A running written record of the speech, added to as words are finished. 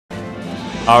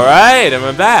Alright, and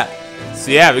we're back.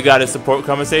 So yeah, we got a support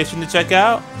conversation to check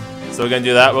out. So we're gonna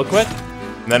do that real quick.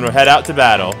 And then we'll head out to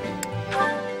battle.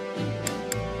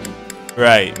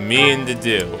 Right, me and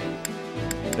Dedu.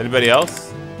 Anybody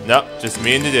else? Nope, just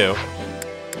me and Dedu.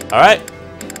 Alright.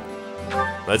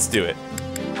 Let's do it.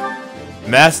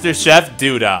 Master Chef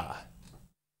Duda.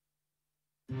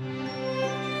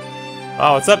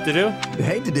 Oh, what's up, Dedu?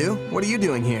 Hey, Dedu. What are you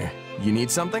doing here? You need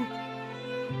something?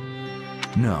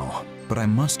 No, but I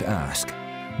must ask,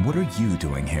 what are you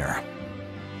doing here?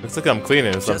 Looks like I'm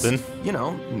cleaning or something. Just, you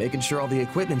know, making sure all the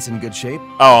equipment's in good shape.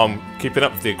 Oh, I'm keeping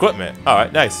up with the equipment.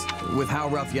 Alright, nice. With how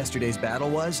rough yesterday's battle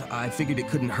was, I figured it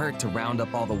couldn't hurt to round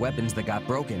up all the weapons that got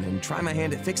broken and try my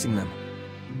hand at fixing them.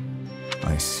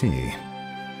 I see.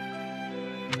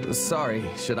 Sorry,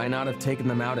 should I not have taken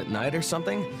them out at night or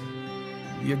something?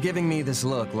 You're giving me this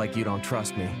look like you don't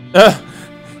trust me.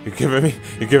 You're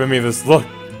giving me this look.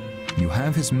 You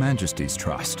have His Majesty's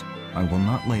trust. I will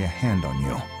not lay a hand on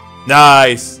you.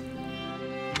 Nice.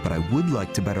 But I would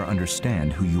like to better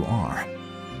understand who you are.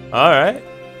 Alright.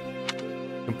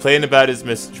 Complain about his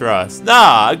mistrust.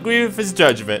 Nah, I agree with his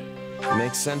judgment.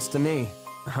 Makes sense to me.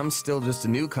 I'm still just a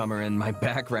newcomer and my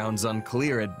background's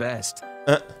unclear at best.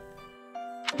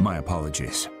 My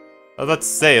apologies. I was about to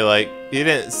say, like, he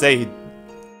didn't say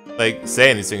say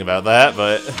anything about that,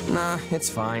 but... Nah, it's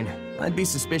fine. I'd be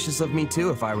suspicious of me too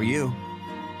if I were you.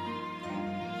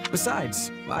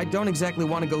 Besides, I don't exactly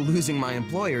want to go losing my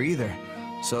employer either.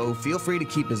 So feel free to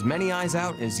keep as many eyes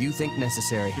out as you think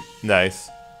necessary. Nice.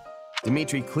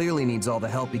 Dimitri clearly needs all the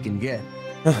help he can get.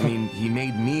 I mean, he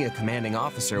made me a commanding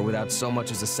officer without so much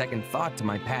as a second thought to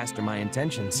my past or my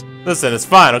intentions. Listen, it's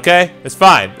fine, okay? It's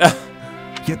fine.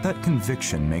 Yet that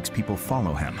conviction makes people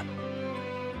follow him.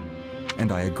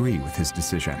 And I agree with his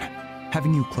decision.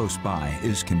 Having you close by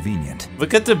is convenient.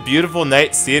 Look at the beautiful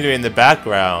night scenery in the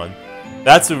background.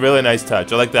 That's a really nice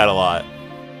touch. I like that a lot.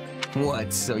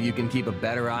 What, so you can keep a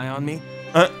better eye on me?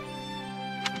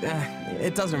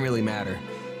 It doesn't really matter.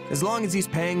 As long as he's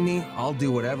paying me, I'll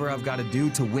do whatever I've got to do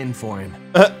to win for him.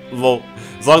 Well,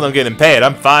 as long as I'm getting paid,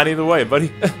 I'm fine either way,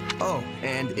 buddy. Oh,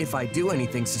 and if I do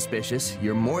anything suspicious,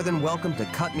 you're more than welcome to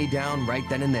cut me down right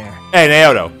then and there. Hey,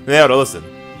 Naoto, listen.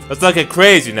 Let's not get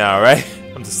crazy now, right?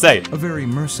 I'm just saying. A very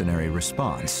mercenary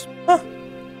response.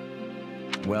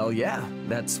 Well, yeah,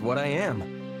 that's what I am.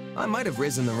 I might have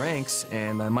risen the ranks,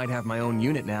 and I might have my own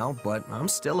unit now, but I'm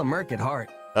still a merc at heart.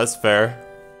 That's fair.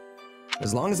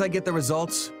 As long as I get the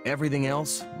results, everything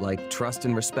else, like trust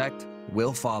and respect,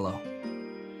 will follow.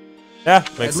 Yeah,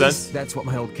 makes At sense. least that's what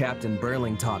my old Captain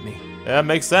Burling taught me. Yeah,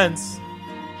 makes sense.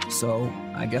 So,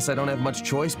 I guess I don't have much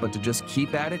choice but to just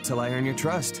keep at it till I earn your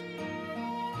trust.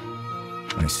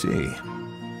 I see.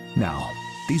 Now,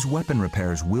 these weapon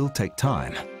repairs will take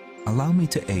time. Allow me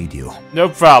to aid you. No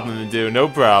problem, Dedu, no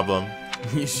problem.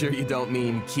 You sure you don't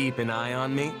mean keep an eye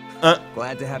on me?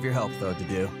 Glad to have your help, though,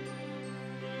 Dedu.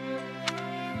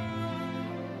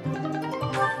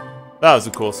 That was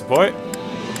a cool support.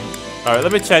 Alright,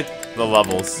 let me check the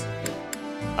levels.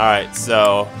 Alright,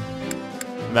 so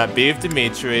I'm at B with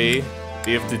Dimitri,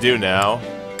 B with Dedu now,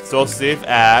 still C with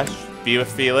Ash, B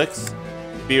with Felix,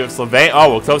 B with Sylvain.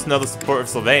 Oh, we're close to another support with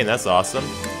Sylvain, that's awesome.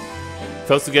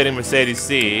 Close to getting Mercedes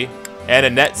C, and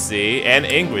Annette C, and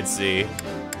Ingrid C.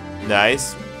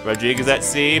 Nice. Rodriguez at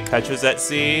C, Petra's at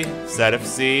C, Sedif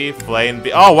C, Flame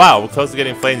B. Oh wow, we're close to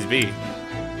getting Flames B.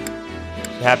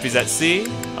 Happy's at C.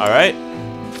 Alright.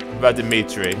 What about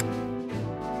Dimitri?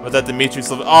 What about Dimitri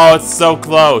Sylvain? Oh, it's so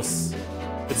close.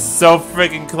 It's so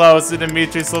freaking close to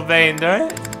Dimitri Sylvain,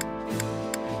 right?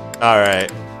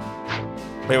 Alright.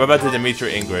 Wait, what about the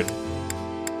Dimitri Ingrid?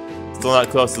 Still not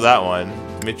close to that one.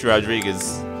 Dimitri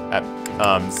Rodriguez at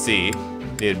C.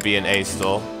 Needed B and A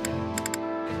still.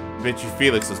 Dimitri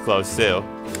Felix was close too.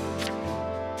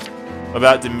 What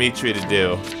about Dimitri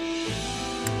Dedu?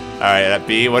 Alright, at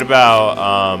B. What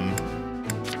about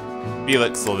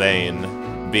Felix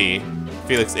Sylvain? B.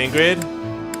 Felix Ingrid?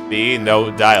 B.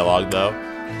 No dialogue though.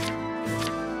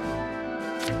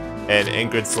 And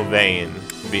Ingrid Sylvain.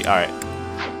 B. Alright.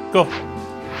 Cool.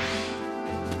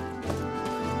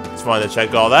 Just wanted to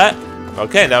check all that.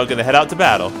 Okay, now we're gonna head out to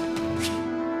battle.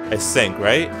 I think,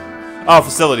 right? Oh,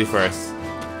 facility first.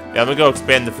 Yeah, I'm gonna go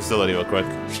expand the facility real quick.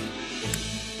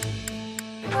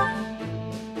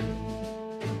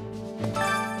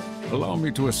 Allow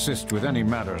me to assist with any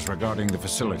matters regarding the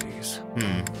facilities.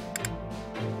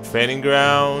 Training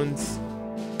grounds.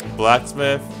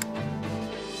 Blacksmith.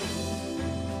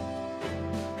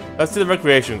 Let's do the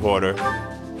recreation quarter.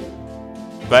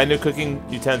 Buy new cooking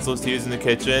utensils to use in the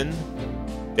kitchen.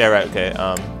 Yeah, right, okay,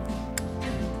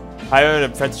 Hire an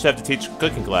apprentice chef to teach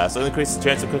cooking class. It'll increase the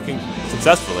chance of cooking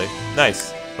successfully.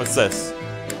 Nice. What's this?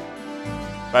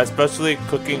 Buy specialty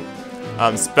cooking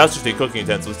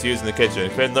utensils to use in the kitchen.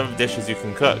 Create a number of dishes you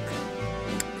can cook.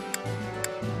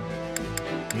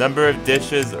 Number of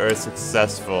dishes are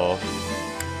successful.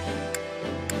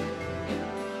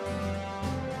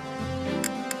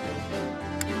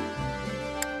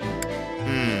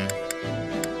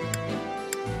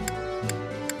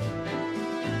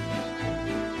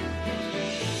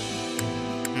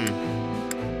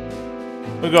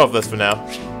 We'll go with this for now.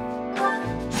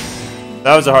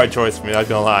 That was a hard choice for me, not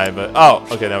gonna lie, but... Oh,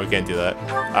 okay, now we can't do that.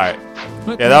 Alright.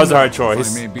 Yeah, that was a hard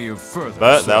choice.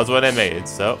 But that was what I made,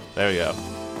 so there we go.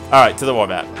 Alright, to the war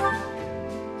map.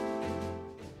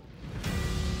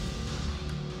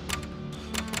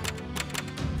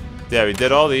 Yeah, we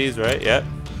did all these, right? Yep.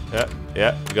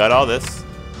 We got all this.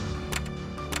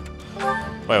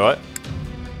 Wait, what?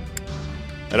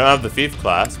 I don't have the thief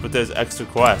class, but there's extra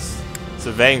quests.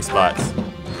 Surveying spots.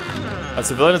 A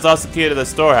civilian is also key to the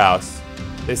storehouse.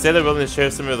 They say they're willing to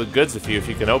share some of the goods with you if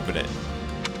you can open it.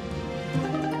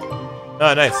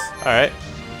 Oh, nice. Alright.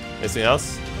 Anything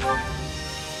else?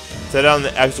 Set down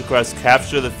the extra quest,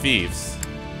 capture the thieves.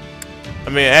 I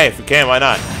mean, hey, if we can, why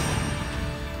not?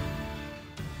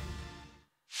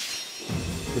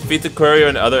 Defeat the courier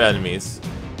and other enemies.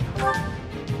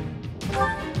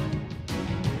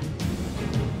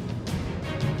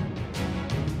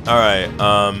 Alright,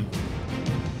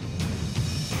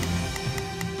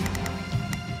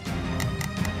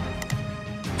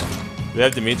 do we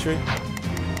have Dimitri?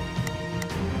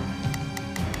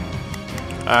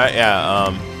 Alright,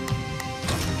 yeah,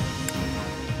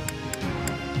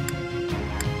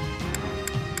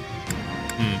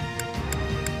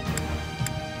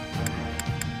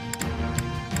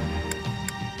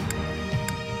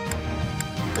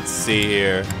 Let's see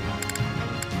here.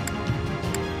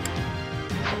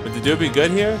 Would the dude be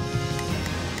good here?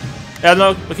 Yeah,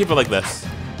 no, we'll keep it like this.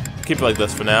 Keep it like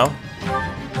this for now.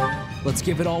 Let's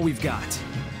give it all we've got.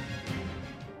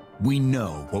 We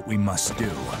know what we must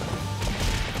do.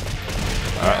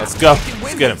 Alright, let's go.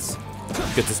 Let's get him.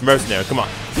 Let's get this mercenary. Come on.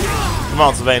 Come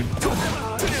on, Sylvain.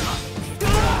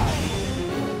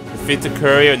 Defeat the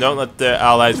courier and don't let their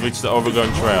allies reach the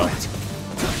overgrown trail.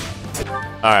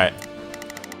 Alright.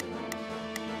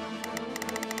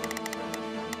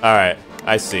 Alright,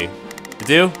 I see. You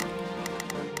do?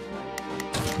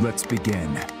 Let's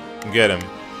begin. Get him.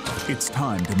 It's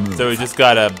time to move. So we just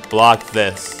gotta block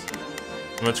this.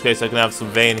 In which case I can have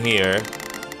Sylvain here.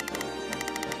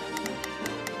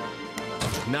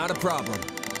 Not a problem.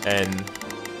 And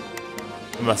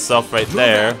myself right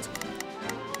there.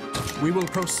 We will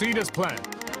proceed as planned.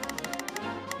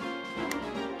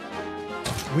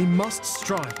 We must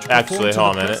strive to Actually,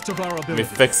 hold on a minute. of our Let me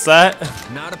ability. fix that.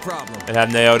 Not a problem. And have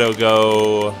Naoto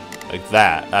go like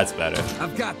that. That's better.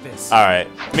 I've got this. Alright.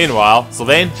 Meanwhile,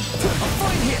 Sylvain.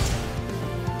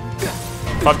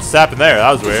 What just happened there?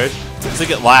 That was weird. Looks like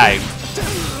it lagged.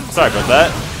 Sorry about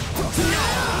that.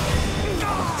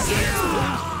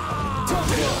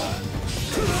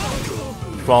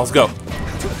 Come on, let's go.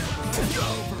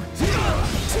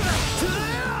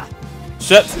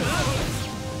 Shit.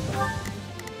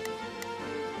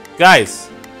 Guys.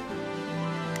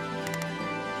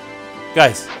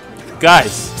 Guys.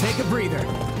 Take a breather.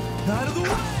 Out of the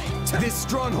way. This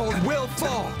stronghold will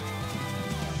fall.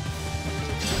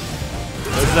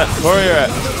 Where's that courier at?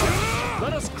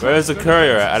 Where's the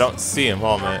courier at? I don't see him.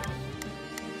 Hold on a minute.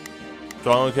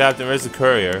 Stronghold captain, where's the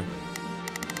courier?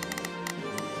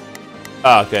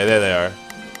 Oh, okay, there they are.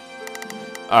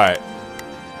 Alright.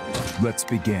 Let's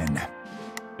begin.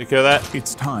 Take care of that?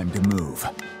 It's time to move.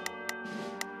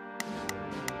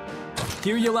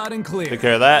 Hear you loud and clear. Take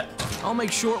care of that? I'll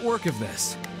make short work of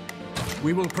this.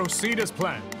 We will proceed as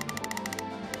planned.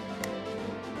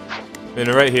 I mean,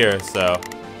 we're right here, so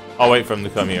I'll wait for him to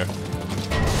come here.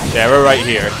 Yeah, we're right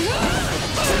here.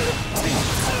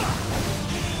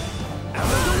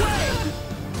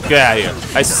 Get out of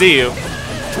here. I see you.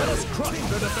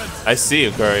 I see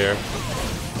you, courier.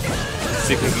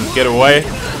 See if you can get away.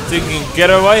 See if you can get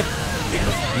away.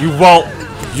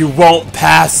 You won't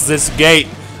pass this gate.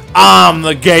 I'm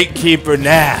the gatekeeper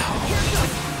now.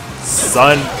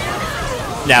 Son.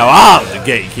 Now I'm the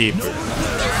gatekeeper.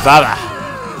 Baba.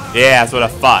 Yeah, that's what I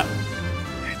thought.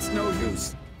 It's no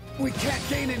use. We can't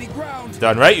gain any ground.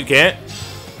 Done right, you can't.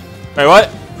 Wait, what?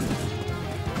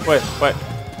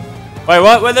 Wait,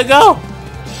 what? Where'd they go?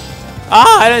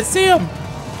 Ah, I didn't see them.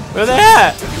 Where are they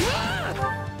at?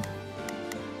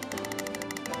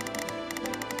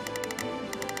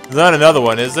 There's not another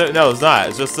one, is there? No, there's not.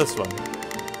 It's just this one.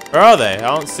 Where are they? I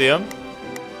don't see them.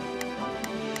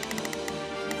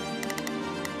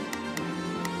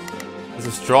 It's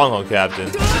a stronghold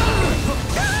captain.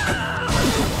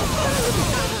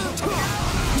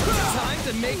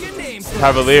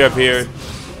 Cavalier up here.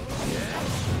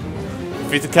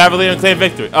 Defeat the Cavalier and claim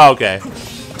victory. Oh, okay.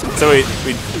 So we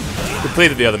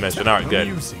completed the other mission. Alright, good.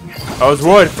 I was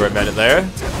worried for a minute there.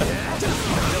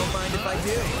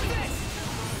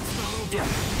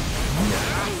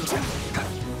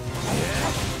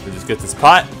 We just get this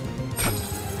pot.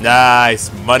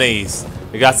 Nice. Monies.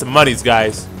 We got some monies,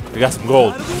 guys. We got some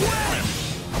gold.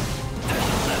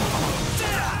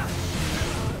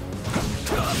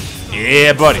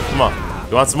 Yeah, buddy. Come on.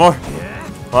 You want some more?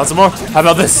 Want some more? How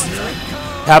about this?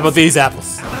 How about these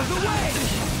apples?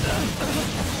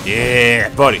 Yeah,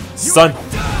 buddy. Son.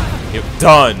 You're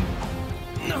done.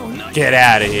 Get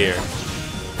out of here.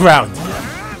 Ground.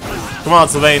 Come on,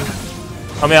 Sylvain.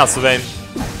 Help me out, Sylvain.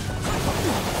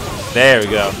 There we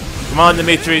go. Come on,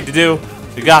 Dimitri. To-do.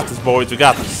 We got this, boys. We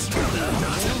got this.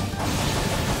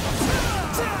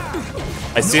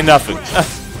 I see nothing.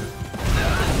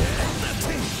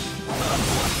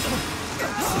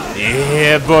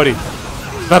 Yeah, buddy.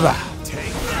 Bye-bye.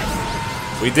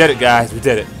 We did it, guys. We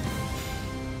did it.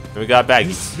 And we got baggies.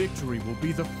 This victory will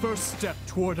be the first step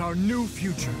toward our new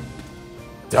future.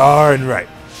 Darn right.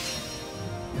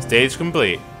 Stage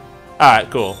complete. Alright,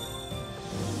 cool.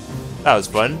 That was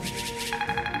fun.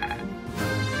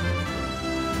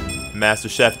 Master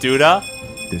Chef Duda.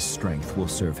 This strength will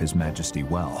serve His Majesty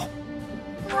well.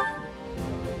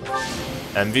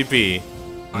 MVP.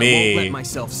 I Me. won't let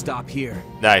myself stop here.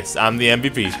 Nice. I'm the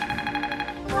MVP.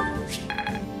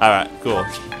 Alright, cool.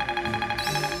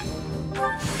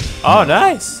 Oh,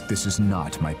 nice. This is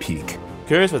not my peak.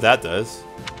 Curious what that does.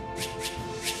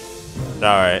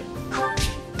 Alright.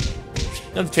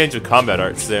 You have to change your combat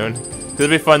art soon. Cause it'd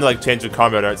be fun to like change your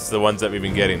combat arts to the ones that we've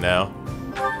been getting now.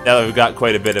 Now that we've got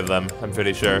quite a bit of them, I'm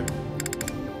pretty sure.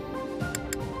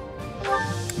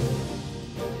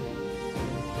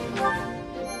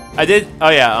 I did, oh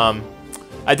yeah,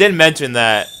 I did mention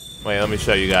that, wait, let me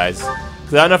show you guys.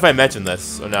 Cause I don't know if I mentioned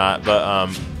this or not, but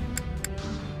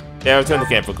yeah, return to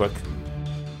camp real quick.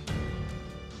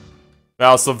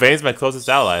 Well, Sylvain's my closest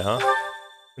ally, huh?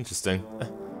 Interesting.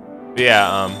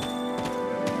 Yeah,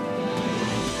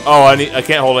 oh, I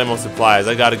can't hold any more supplies.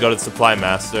 I gotta go to the supply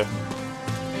master.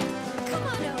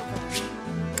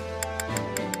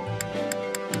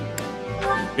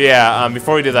 But yeah,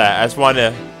 before we do that,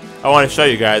 I want to show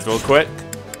you guys real quick.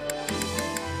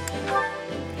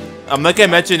 Like I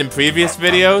mentioned in previous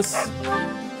videos.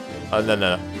 Oh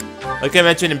no. Like I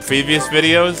mentioned in previous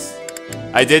videos,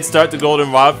 I did start the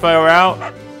Golden Wildfire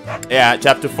route. Yeah,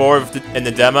 chapter 4 in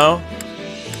the demo.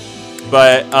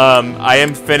 But I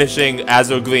am finishing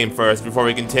Azure Gleam first before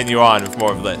we continue on with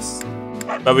more of this.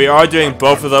 But we are doing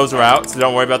both of those routes, so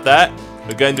don't worry about that.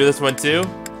 We're gonna do this one too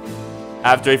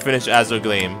after we finish Azure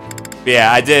Gleam. But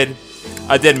yeah, I did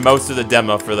most of the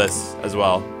demo for this as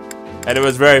well, and it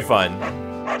was very fun.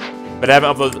 But I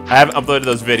haven't uploaded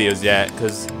those videos yet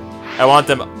because I want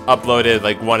them uploaded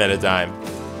like one at a time,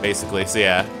 basically. So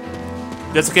yeah,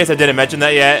 just in case I didn't mention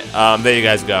that yet, there you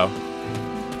guys go.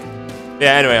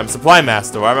 Yeah, anyway, I'm Supply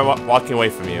Master. Why am I walking away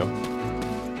from you?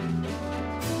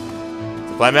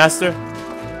 Supply Master?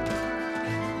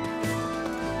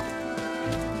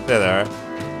 There they are.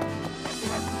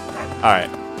 Alright.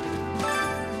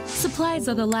 Supplies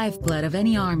are the lifeblood of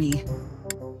any army.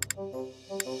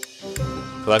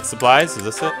 Collect supplies? Is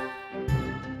this it?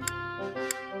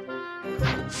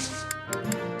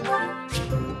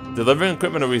 Delivering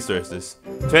equipment or resources.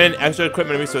 Turn in extra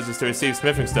equipment and resources to receive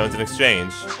smithing stones in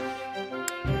exchange.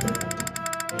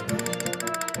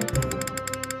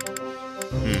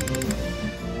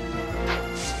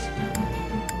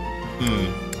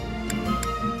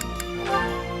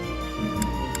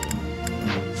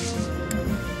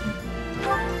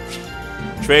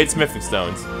 Trade smithing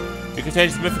stones. You can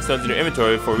change smithing stones in your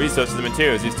inventory for resources and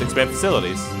materials used to expand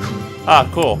facilities. Ah,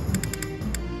 cool.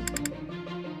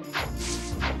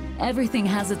 Everything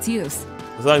has its use.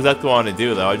 That's not exactly what I want to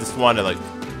do, though. I just want to, like...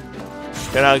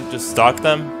 Can I just stock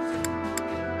them?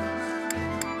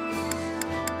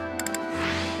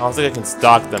 I don't think I can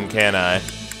stock them, can I?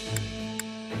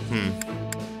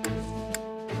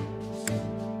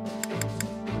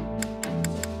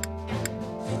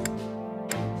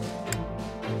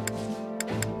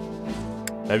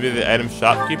 Maybe the item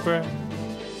shopkeeper?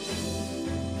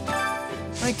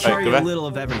 I carry a little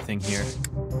of everything here.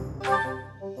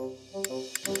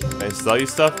 Can I sell you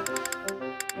stuff?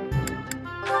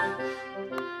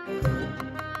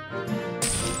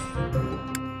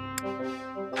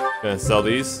 Gonna sell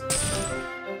these.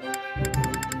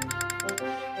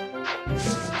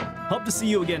 Hope to see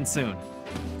you again soon.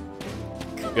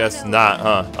 Guess not,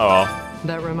 huh? Oh well.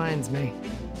 That reminds me.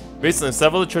 Recently,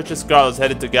 several of the Church of Scholars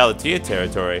headed to Galatea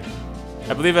territory.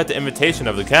 I believe at the invitation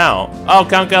of the Count. Oh,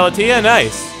 Count Galatea?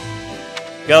 Nice!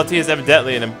 Galatea is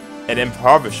evidently an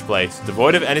impoverished place,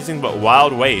 devoid of anything but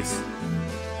wild waste.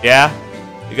 Yeah?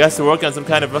 You guys are working on some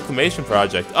kind of reclamation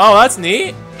project. Oh, that's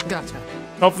neat! Gotcha.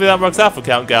 Hopefully that works out for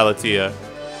Count Galatea.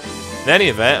 In any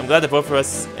event, I'm glad that both of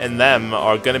us and them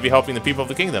are going to be helping the people of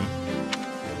the kingdom.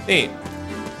 Neat.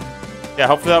 Yeah,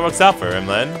 hopefully that works out for him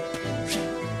then.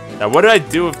 Now, what do I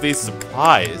do with these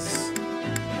supplies?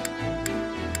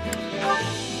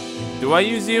 Do I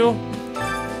use you?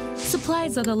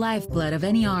 Supplies are the lifeblood of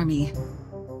any army.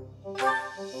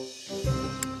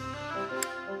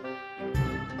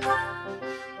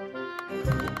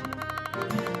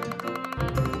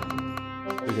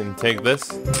 We can take this.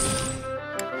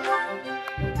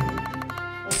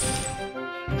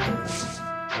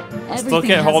 Still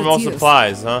can't hold most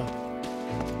supplies, huh?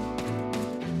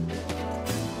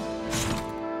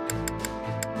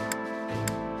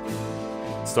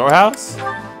 Storehouse?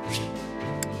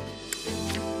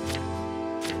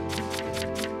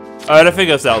 Alright, I'll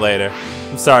figure this out later.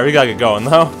 I'm sorry, we gotta get going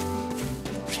though.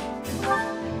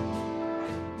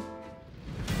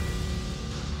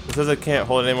 It says I can't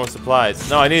hold any more supplies.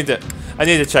 No, I need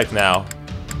to check now.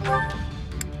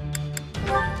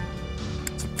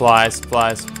 Supplies.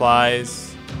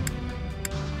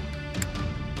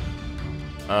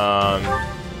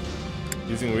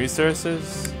 Using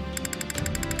resources?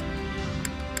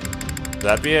 Would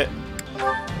that be it?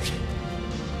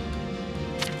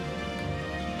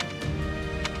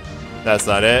 That's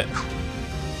not it.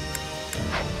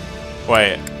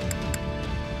 Wait.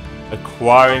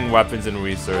 Acquiring weapons and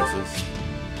resources.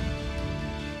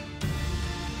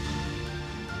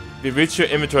 If you reach your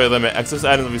inventory limit, excess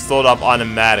items will be sold off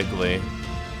automatically.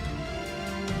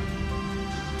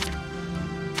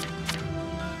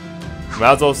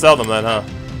 Might as well sell them then, huh?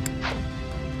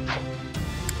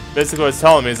 Basically what it's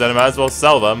telling me is that I might as well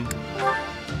sell them.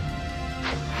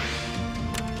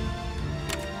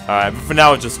 Alright, but for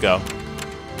now, just go.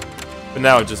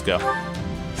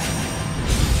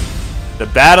 The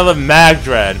Battle of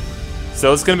Magdred.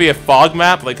 So it's gonna be a fog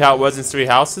map, like how it was in Three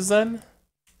Houses then?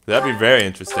 That'd be very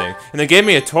interesting. And they gave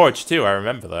me a torch too, I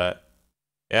remember that.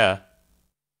 Yeah.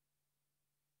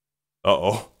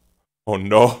 Uh-oh. Oh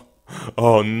no.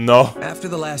 Oh no. After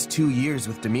the last 2 years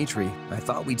with Dimitri, I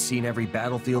thought we'd seen every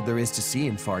battlefield there is to see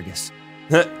in Fargus.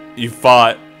 You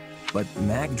fought. But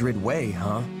Magdred Way,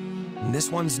 huh?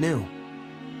 This one's new.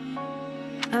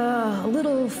 A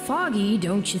little foggy,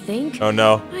 don't you think? Oh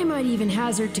no. I might even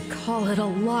hazard to call it a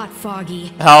lot foggy.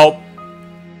 Help.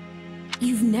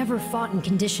 You've never fought in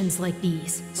conditions like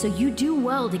these, so you do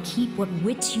well to keep what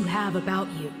wits you have about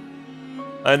you.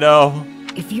 I know.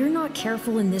 If you're not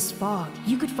careful in this fog,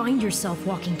 you could find yourself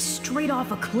walking straight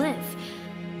off a cliff.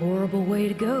 Horrible way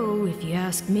to go, if you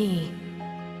ask me.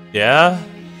 Yeah?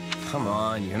 Come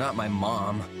on, you're not my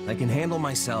mom. I can handle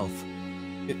myself.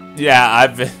 Yeah,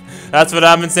 that's what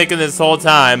I've been thinking this whole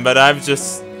time, but I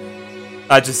just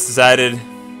decided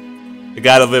I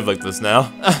gotta live like this now.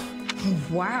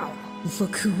 Wow,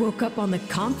 look who woke up on the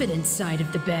confidence side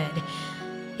of the bed.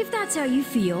 If that's how you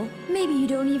feel, maybe you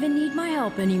don't even need my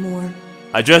help anymore.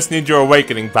 I just need your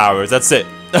awakening powers, that's it.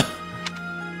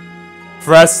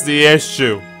 Press the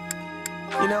issue.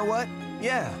 You know what?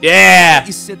 Yeah. Yeah.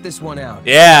 You sit this one out.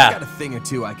 Yeah. I got a thing or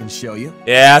two I can show you.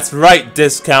 Yeah, that's right,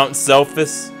 discount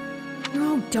Selphus.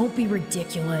 Oh, don't be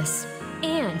ridiculous.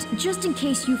 And just in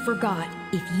case you forgot,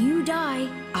 if you die,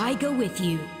 I go with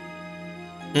you.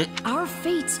 Our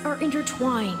fates are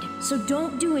intertwined, so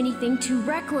don't do anything too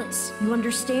reckless. You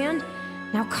understand?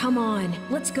 Now come on,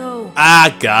 let's go. I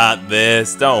got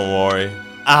this, don't worry.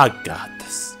 I got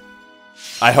this.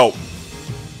 I hope.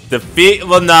 Defeat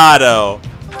Lonato.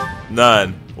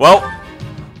 None. Well.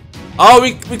 Oh,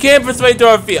 we can't persuade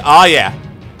Dorothea. Oh, yeah.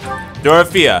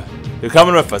 Dorothea, you're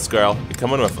coming with us, girl. You're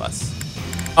coming with us.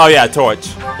 Oh, yeah,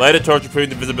 torch. Light a torch, improving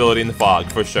the visibility in the fog,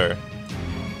 for sure.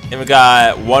 And we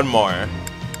got one more.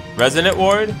 Resonant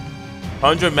Ward.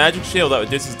 100 magic shield that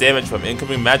reduces damage from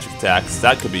incoming magic attacks.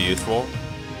 That could be useful.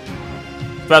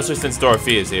 Especially since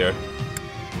Dorothea is here.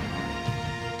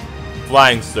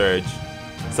 Flying Surge.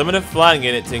 Summon a flying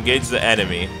unit to engage the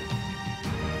enemy.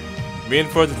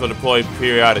 Reinforcements will deploy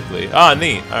periodically. Oh,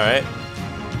 neat. Alright.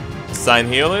 Assign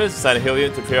healers. Assign a healer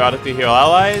unit to periodically heal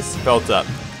allies. Built up.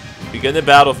 Begin the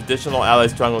battle with additional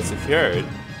allies strong and secured.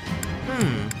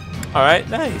 Alright,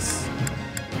 nice.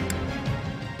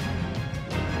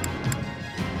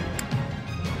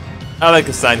 I like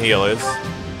assign healers.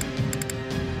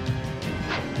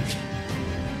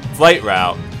 Flight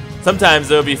route. Sometimes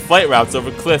there will be flight routes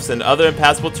over cliffs and other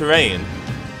impassable terrain.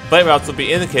 Flight routes will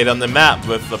be indicated on the map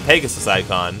with the Pegasus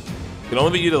icon. It can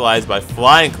only be utilized by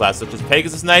flying class such as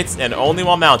Pegasus Knights and only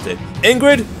while mounted.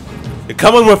 Ingrid, you're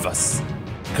coming with us.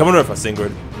 Coming with us,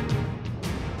 Ingrid.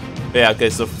 Yeah, okay,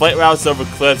 so flight routes over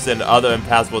cliffs and other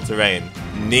impassable terrain.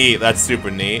 Neat, that's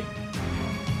super neat.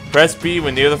 Press B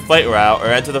when near the flight route or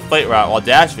enter the flight route while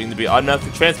dashing to be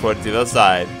automatically transported to the other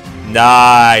side.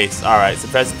 Nice! Alright, so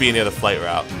press B near the flight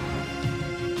route.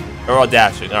 Or while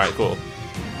dashing. Alright, cool.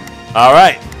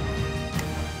 Alright!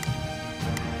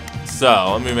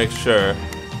 So, let me make sure.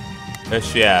 Where's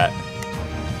she at?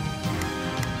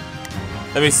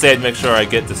 Let me save to make sure I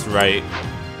get this right.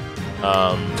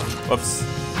 Whoops.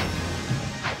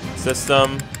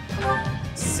 System.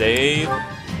 Save.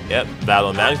 Yep,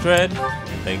 Battle Magdred.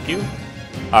 Thank you.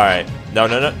 Alright. No.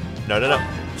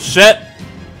 Shit!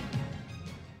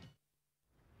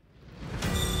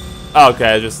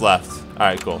 Okay, I just left.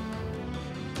 Alright, cool.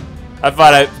 I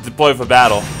thought I deployed for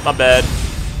battle. My bad.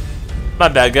 My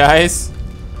bad, guys.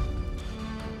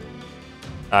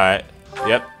 Alright.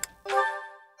 Yep.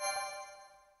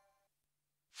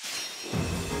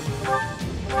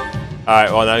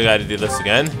 Alright, well now I gotta do this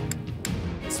again.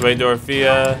 Sway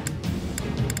Dorothea.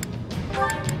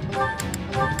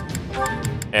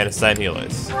 And assign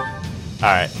healers.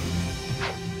 Alright.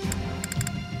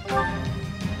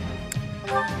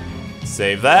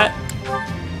 Save that.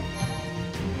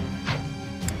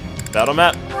 Battle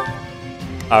map.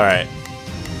 Alright.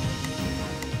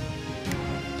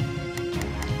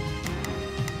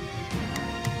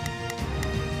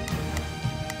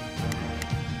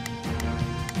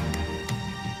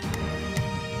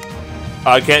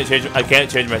 Oh, I can't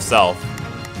change myself.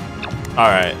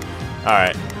 Alright.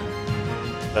 Alright.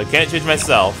 So I can't change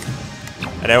myself.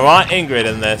 And I want Ingrid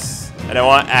in this. And I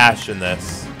want Ash in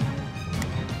this.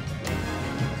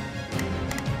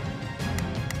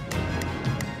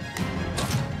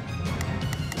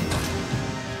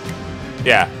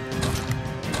 Yeah.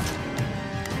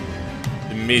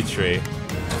 Dimitri.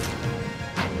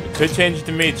 I could change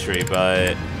Dimitri,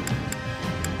 but...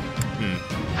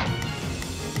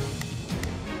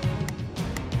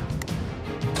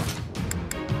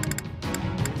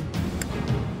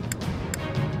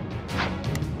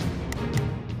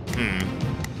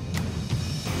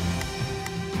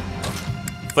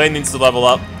 Flame needs to level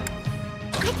up.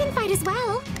 I can fight as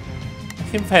well. I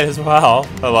can fight as well.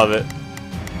 I love it.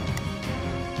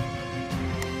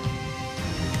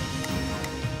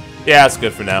 Yeah, that's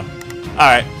good for now.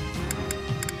 Alright.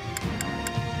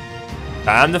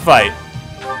 Time to fight.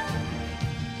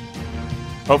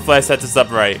 Hopefully I set this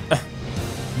up right.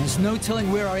 There's no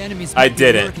telling where our enemies I might be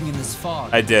didn't. lurking in this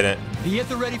fog. I didn't. Be at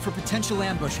the ready for potential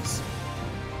ambushes.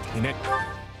 In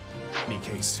any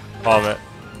case, Hold on a minute.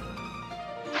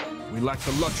 we lack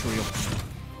the luxury of...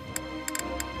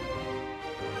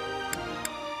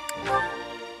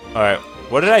 Alright,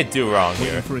 what did I do wrong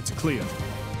Waiting here? for it to clear.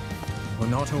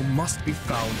 Lonato must be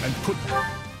found and put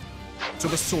to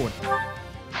the sword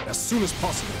as soon as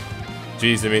possible.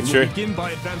 Jeez, We'll Dimitri. begin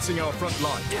by advancing our front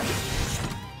line.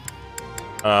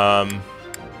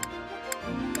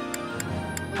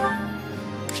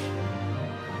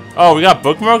 Oh, we got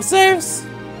bookmark saves?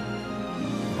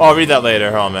 Oh, I'll read that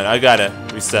later. Hold on a minute. I gotta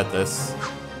reset this.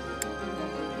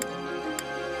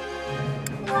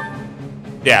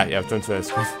 Yeah, don't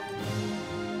twist.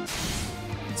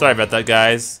 Sorry about that,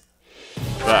 guys.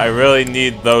 But I really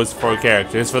need those 4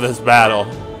 characters for this battle.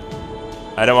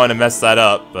 I don't want to mess that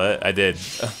up, but I did.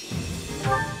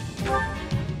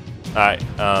 Alright,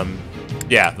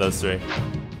 yeah, those 3.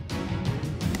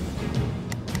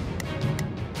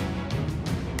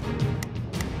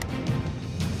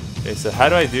 Okay, so how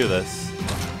do I do this?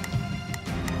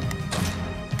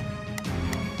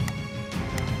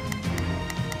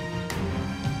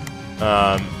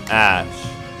 Ash.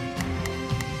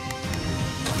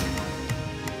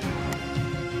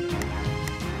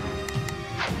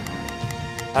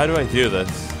 How do I do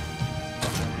this?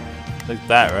 Like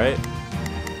that, right?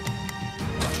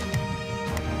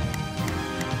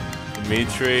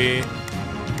 Dimitri.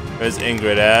 Where's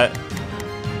Ingrid at?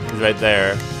 He's right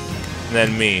there. And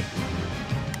then me.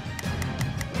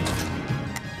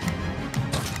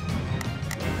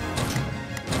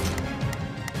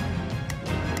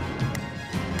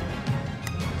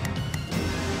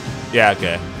 Yeah,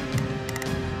 okay.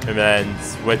 And then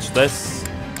switch this.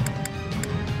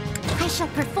 I shall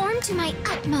perform to my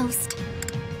utmost.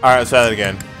 Alright, let's try that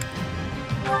again.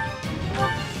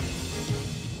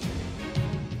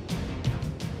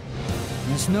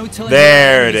 There's no telling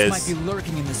There where it enemies is. might be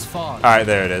lurking in this fog. Alright,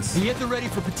 there it is. Be at the ready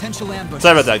for potential ambushes.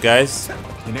 Sorry about that, guys.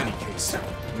 In any case,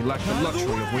 We lack the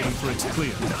luxury of waiting for its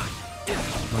clear.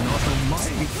 Lonato must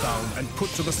be found and put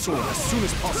to the sword as soon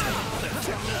as possible.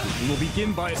 We will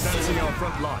begin by advancing our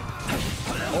front line.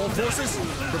 All forces,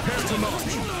 prepare to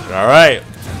march. Alright.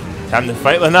 Time to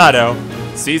fight Lonato.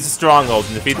 Seize the stronghold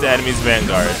and defeat the enemy's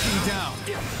vanguard.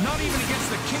 Not even against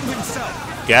the king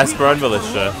himself. Gaspar and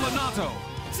Militia.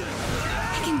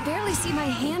 I can barely see my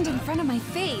hand in front of my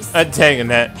face. Dang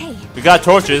it. Hey, We got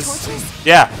torches.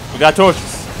 Yeah, we got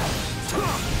torches.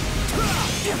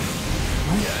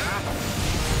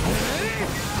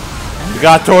 We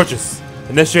got torches.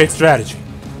 Initiate strategy.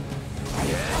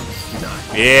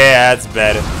 Yeah, that's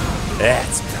better.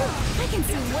 That's better. I can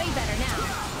see way better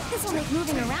now. This will make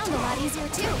moving around a lot easier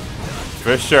too.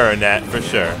 For sure, Nat, for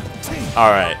sure.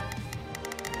 Alright.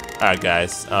 Alright,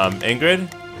 guys.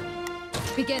 Ingrid?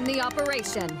 Begin the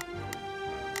operation.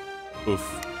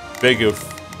 Oof. Big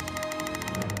oof.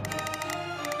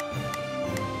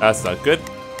 That's not good.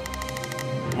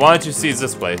 Why don't you seize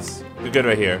this place? We're good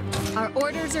right here. Our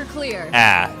orders are clear.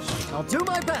 Ash. I'll do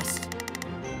my best.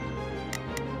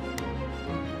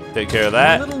 Take care of I'm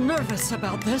a that. little nervous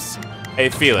about this. Hey,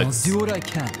 I'll Felix. do what I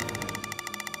can.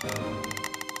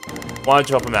 Why don't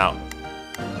you help him out?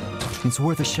 It's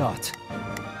worth a shot.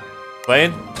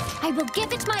 Blaine? I will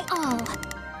give it my all.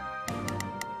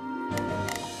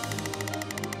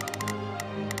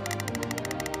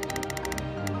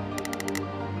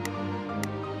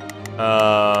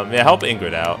 Yeah, help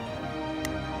Ingrid out.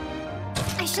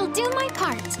 I shall do my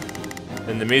part.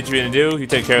 And Dimitri and do, you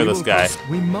take care of this guy.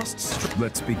 We must.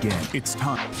 Let's begin. It's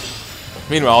time.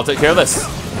 Meanwhile, I'll take care of this.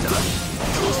 We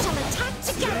shall attack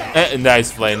together.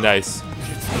 Nice, Blaine, nice.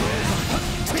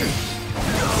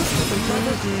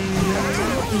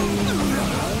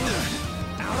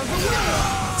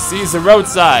 Seize the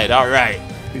roadside, alright.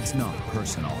 It's not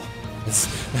personal.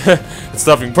 It's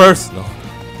nothing personal.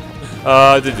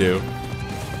 To do.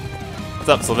 What's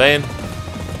up, Sylvain?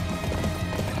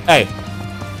 Hey.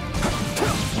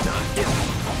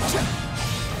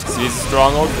 Seize the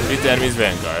stronghold, defeat the enemy's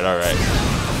vanguard, alright.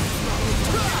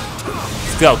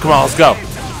 Let's go, come on, let's go.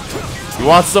 You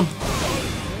want some?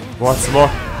 You want some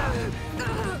more?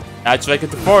 Ash, like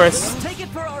at the forest. Take it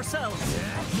for ourselves.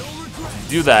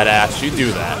 Do that, Ash, you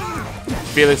do that.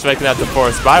 Felix making out the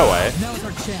forest byway. Now's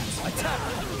our chance. Attack.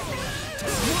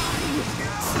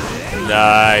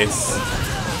 Nice.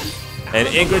 And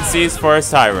Ingrid sees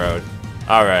Forest High Road.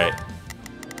 Alright.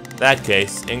 In that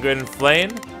case, Ingrid and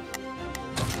Flame.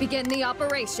 Begin the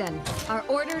operation. Our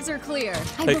orders are clear.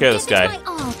 Take care of this guy. I will give it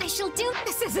my all. I shall do.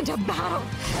 This isn't a battle.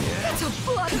 It's a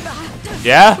bloodbath.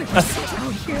 Yeah? We were sent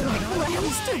out here like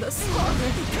lambs to the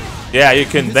slaughter. Yeah, you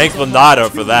can thank Lonato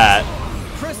for that.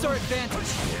 Press our advantage.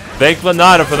 Thank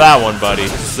Lonato for that one, buddy.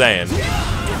 Just saying.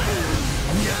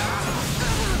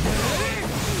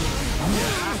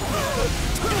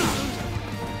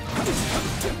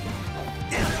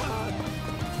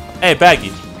 Hey,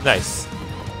 Baggy. Nice.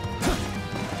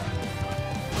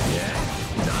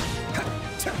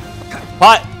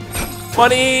 What?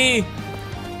 Money!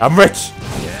 I'm rich.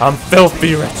 I'm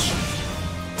filthy rich.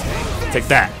 Take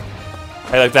that.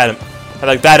 Hey, like that. Hey,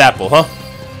 like that apple, huh?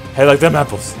 Hey, like them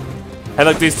apples. Hey,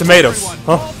 like these tomatoes,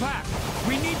 huh?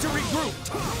 We need to regroup.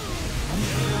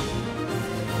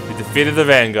 We defeated the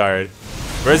Vanguard.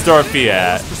 Where's Dorothea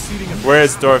at?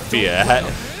 Where's Dorothea at?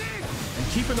 And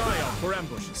keep an eye out for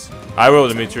ambushes. I will,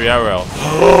 Dimitri, I will.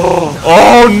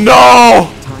 Oh no!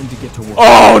 Time to get to work.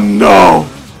 Oh no!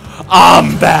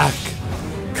 I'm back!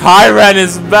 Kyren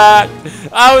is back!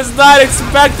 I was not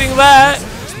expecting that!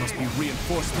 This must be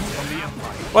reinforcements from the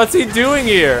Empire. What's he doing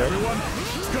here? Everyone,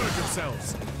 gird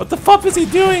yourselves. What the fuck is he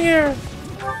doing here?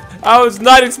 I was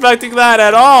not expecting that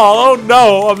at all! Oh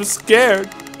no, I'm scared.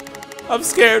 I'm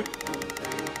scared.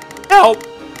 Help!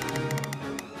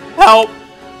 Help!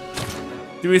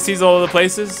 Did we seize all of the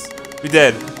places? We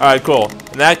did. Alright, cool.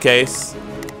 In that case,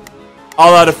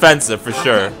 all out offensive for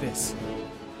sure.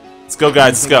 Let's go,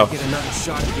 guys, let's go. Get another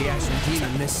shot at the Ashen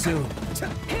Demon this soon.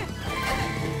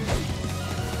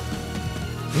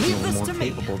 Leave this More to me.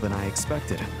 capable than I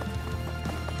expected.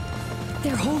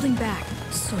 They're holding back.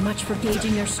 So much for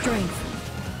gauging their strength.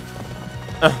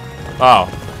 Oh.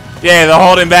 Yeah, they're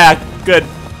holding back. Good.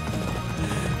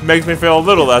 Makes me feel a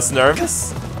little less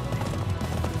nervous.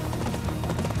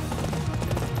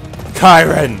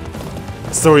 Kyren!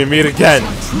 So we meet again.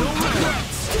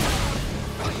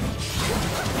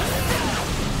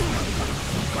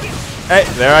 Hey,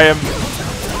 there I am.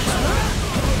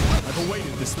 I've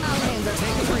awaited this.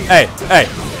 Hey, hey.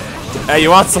 Hey, you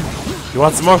want some? You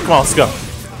want some more? Come on, let's go.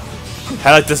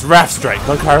 I like this raft strike,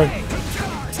 huh, Kyren?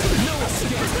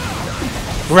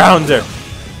 Grounder.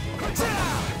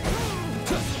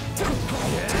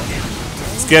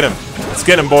 get him. Let's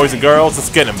get him, boys and girls. Let's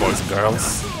get him, boys and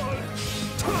girls.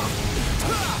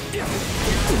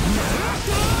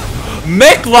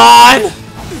 Miklon!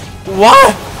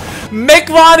 What?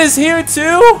 Miklon is here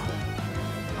too?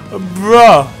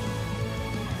 Bruh.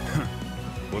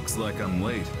 Looks like I'm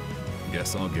late.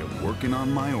 Guess I'll get working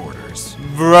on my orders.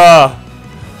 Bruh.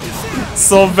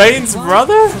 Sylvain's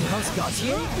brother?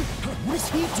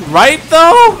 Right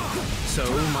though? So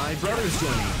my brother's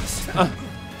joining us.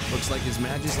 Looks like His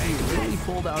Majesty really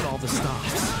pulled out all the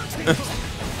stops.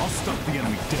 I'll stop the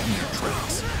enemy dead in their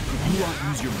tracks. You lot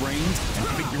use your brains and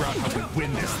figure out how to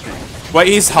win this thing. Wait,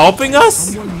 he's helping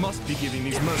us? Someone must be giving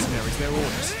these mercenaries their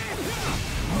orders.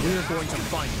 We're going to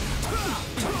find them.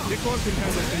 Claude can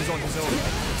handle things on his own.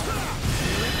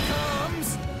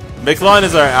 Miklon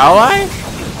is our ally?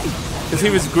 Because he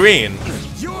was green.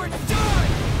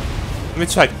 Let me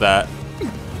check that.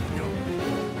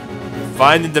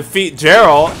 Find and defeat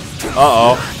Gerald.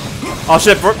 Uh-oh. Oh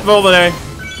shit, Fódlan.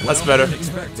 That's better. I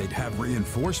expect they'd have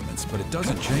reinforcements, but it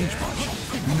doesn't change much.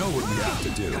 We know what we have to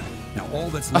do. Now all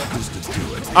that's left is to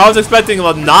do it. I was expecting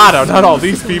Lonato, not all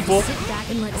these people. Sit back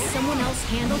and let someone else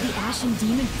handle the Ashen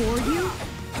Demon for you?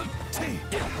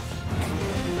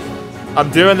 I'm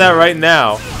doing that right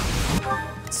now.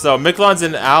 So Miklon's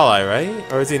an ally,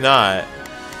 right? Or is he not?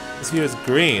 Because he was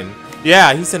green.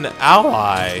 Yeah, he's an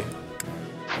ally.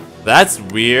 That's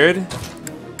weird.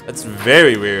 That's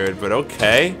very weird, but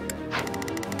okay.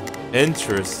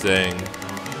 Interesting.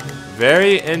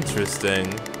 Very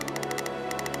interesting.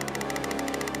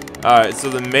 Alright, so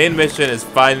the main mission is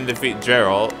find and defeat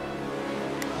Gerald.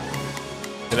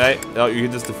 Can I? Oh, you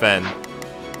can just defend.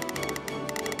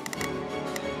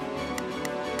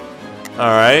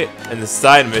 Alright, and the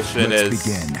side mission is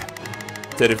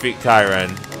to defeat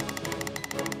Chiron.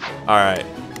 Alright.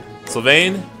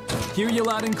 Sylvain? Hear you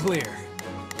loud and clear.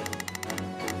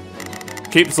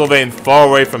 Keep Sylvain far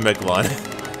away from Miklon.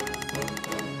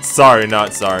 Sorry,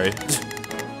 not sorry.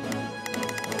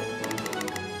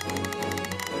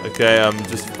 Okay,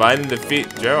 just find and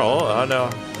defeat Gerald. I don't know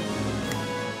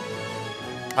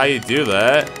how you do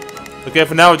that. Okay,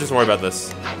 for now, we'll just worry about this.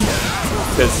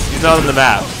 Because he's not on the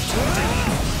map.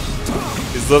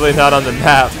 He's literally not on the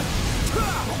map.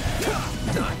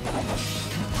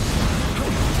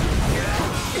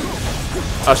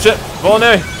 Oh shit,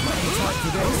 Fódlan.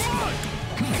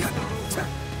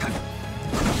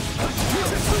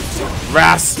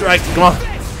 Wrath strike, come on.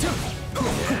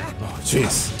 Oh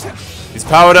jeez. He's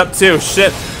powered up too,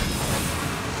 shit.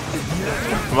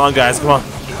 Come on guys, come on.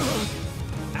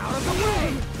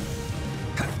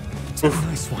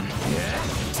 Nice one.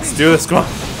 Let's do this, come on.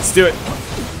 Let's do it.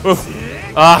 Oof.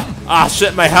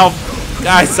 Shit, my health.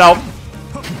 Guys, help.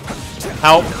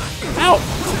 Help. Help.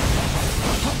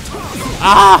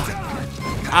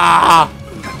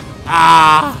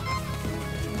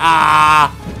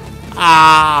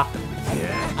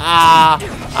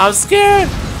 I'm scared.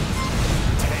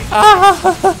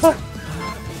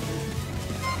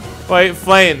 Wait,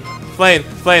 flame.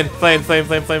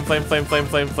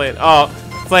 Oh,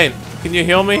 Flame, can you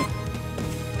heal me?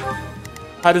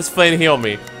 How does Flame heal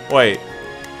me? Wait.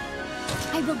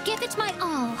 I will give it my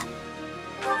all.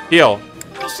 Heal.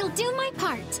 I shall do my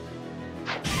part.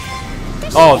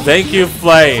 Oh, thank you,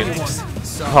 Flame.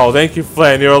 Oh, thank you,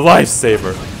 Flame. You're a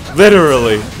lifesaver.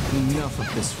 Literally. Enough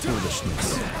of this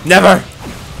foolishness. Never.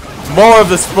 More of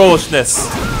this foolishness.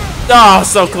 Oh,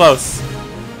 so close.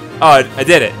 Oh, I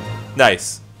did it.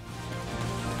 Nice.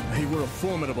 They were a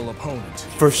formidable opponent.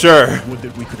 For sure. Would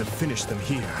that we could have finished them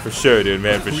here. For sure, dude,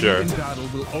 man, for sure. Battle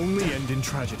will only end in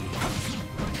tragedy.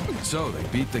 So they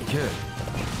beat the kid.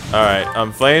 Alright,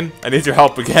 Flame, I need your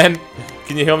help again.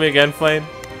 Can you heal me again, Flame?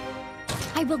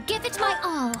 I will give it my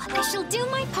all. I shall do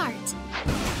my part.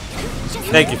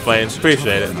 Thank you, Flame.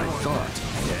 Appreciate it.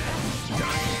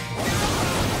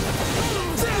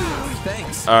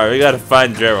 Thanks. Alright, we gotta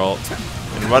find Gerald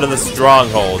in one of the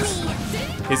strongholds.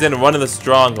 He's in one of the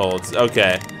strongholds.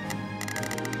 Okay.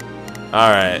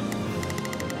 Alright.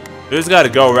 We just gotta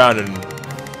go around and...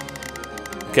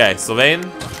 Okay,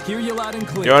 Sylvain? Hear you loud and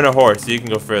clear. You're on a horse, so you can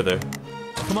go further.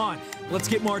 Come on, let's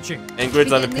get marching.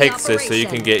 Ingrid's on the Pegasus, so you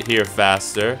can get here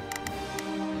faster.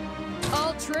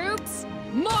 All troops,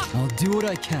 march! I'll do what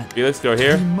I can. Felix, go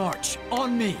here. March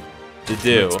on me. To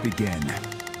do. Let's begin.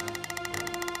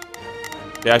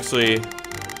 Actually,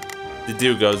 the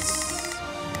dude goes...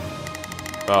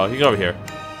 Oh, he can go over here.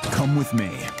 Come with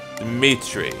me.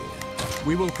 Dimitri.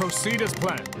 We will proceed as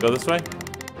planned. Go this way?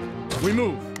 We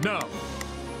move, now.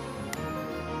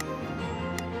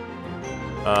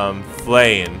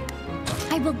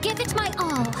 I will give it my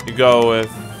all. You go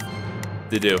with...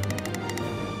 the dude.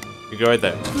 You go right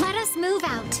there. Let us move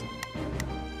out.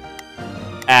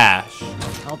 Ash.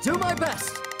 I'll do my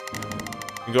best.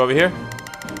 You go over here.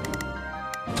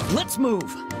 Let's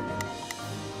move.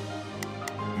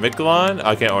 Miquelon? Oh,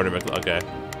 I can't order Miquelon. Okay.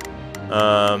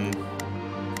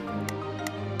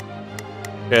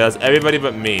 Okay, that's everybody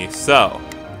but me. So.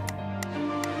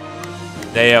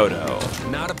 Deodo.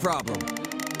 Not a problem.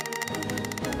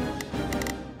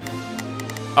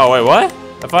 Oh, wait, what?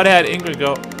 I thought I had Ingrid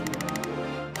go.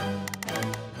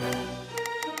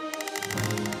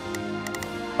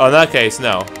 Oh, in that case,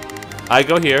 no. I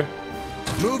go here.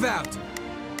 Move out.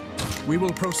 We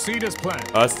will proceed as planned.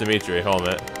 Oh, that's Dimitri. Hold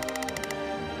it.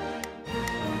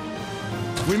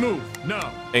 We move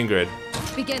now. Ingrid.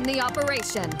 Begin the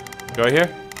operation. Go right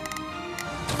here.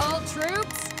 All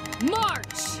troops,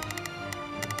 march!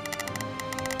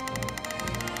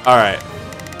 Alright.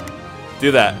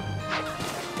 Do that.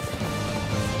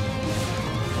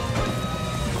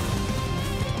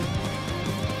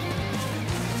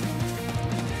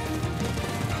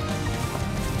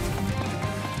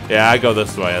 Yeah, I go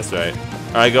this way, that's right.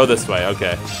 I go this way,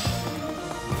 okay.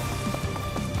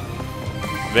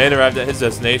 Van arrived at his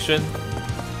destination.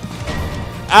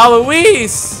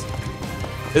 Alois!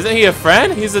 Isn't he a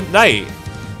friend? He's a knight.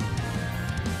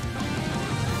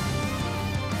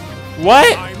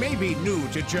 What? I may be new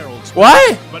to Gerald's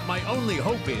What? but my only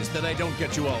hope is that I don't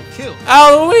get you all killed.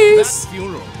 Alois! That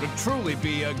funeral would truly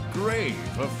be a grave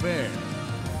affair.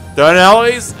 Darn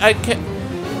Alois? I can't.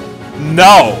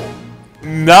 No.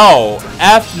 No.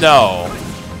 F no.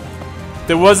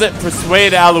 There wasn't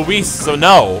persuade Alois, so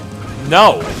no.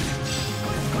 No.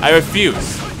 I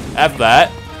refuse. F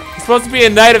that. He's supposed to be a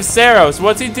Knight of Saros.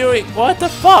 What's he doing? What the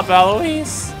fuck,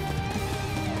 Alois?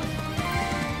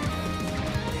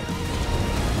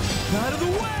 Out of the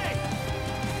way!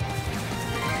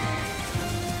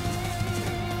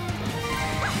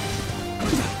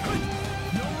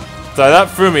 Sorry, that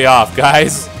threw me off,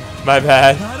 guys. My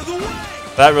bad.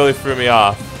 That really threw me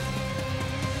off.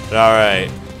 But alright.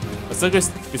 I think we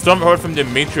still haven't heard from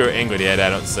Dimitri or Ingrid yet, I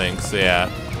don't think. So yeah.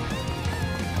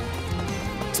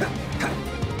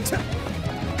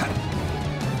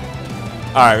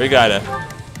 Alright, we gotta.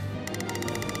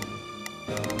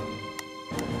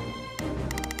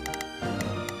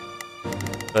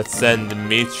 Let's send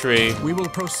Dimitri. We will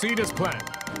proceed as planned.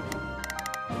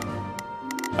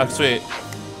 Actually,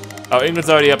 oh, Ingrid's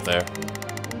already up there.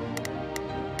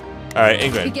 Alright,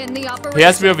 Ingrid. Begin the operation. He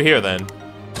has to be over here then.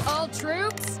 All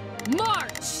troops,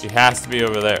 march! He has to be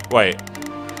over there. Wait.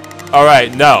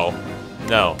 Alright, no.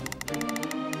 No.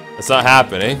 That's not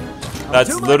happening.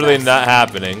 That's literally not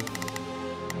happening.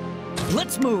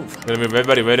 Let's move. I'm gonna move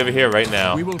everybody right over here right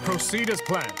now. We will proceed as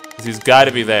planned. He's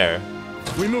gotta be there.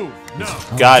 We move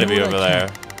now. Gotta be over there.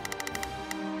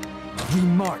 We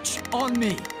march. On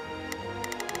me.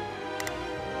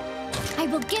 I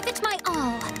will give it my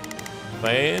all.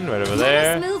 Plane, right over Let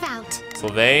there. us move out.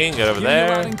 Sylvain, get over Hear you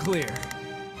loud there. and clear.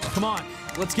 Come on,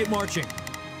 let's get marching.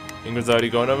 Ingrid's already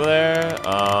going over there.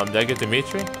 Did I get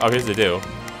Dimitri? Oh, here's the do.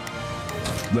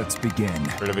 Let's begin.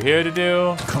 Right over here to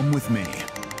do. Come with me.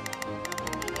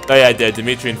 Oh yeah, I did.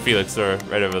 Dimitri and Felix are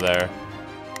right over there.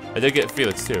 I did get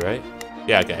Felix too, right?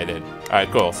 Yeah, okay, I did.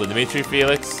 Alright, cool. So Dimitri,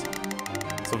 Felix,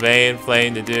 Sylvain,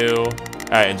 Flame to do.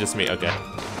 Alright, and just me, okay.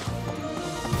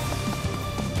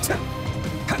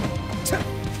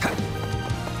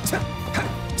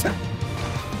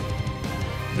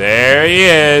 There he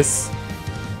is.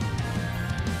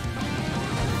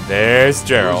 There's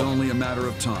Gerald. It was only a matter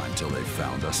of time till they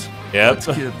found us. Yep. Let's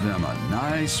give them a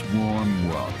nice warm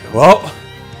welcome. Well,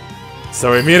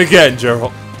 so we meet again,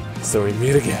 Gerald. So we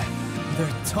meet again.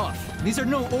 They're tough. These are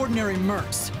no ordinary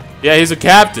mercs. Yeah, he's a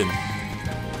captain.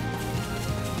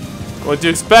 What'd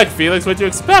you expect, Felix? What'd you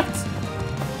expect?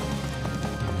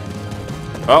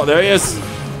 Oh, there he is.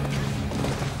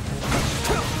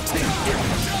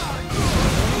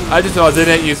 I just realized I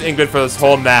didn't use Ingrid for this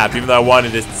whole map, even though I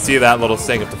wanted to see that little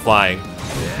thing up to flying.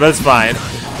 But it's fine.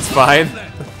 It's fine.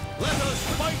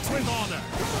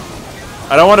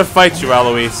 I don't want to fight you,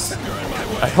 Alois.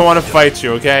 I don't want to fight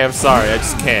you, okay? I'm sorry. I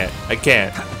just can't. I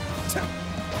can't.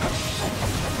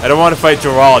 I don't want to fight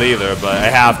Gerald either, but I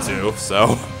have to,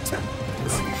 so.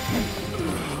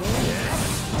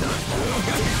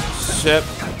 Ship.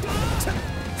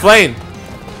 Flame!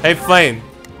 Hey, Flame.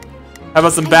 How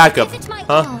about some backup?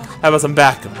 Huh? How about some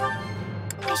backup?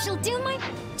 I shall do my...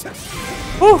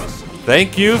 Whew.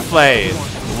 Thank you, Flame.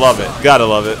 Love it. Gotta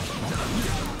love it.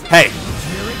 Hey.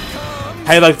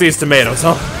 How you like these tomatoes,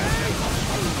 huh?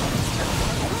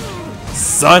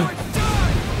 Son.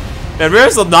 Man,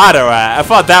 where's Lonato at? I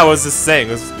thought that was his thing.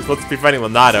 We're supposed to be fighting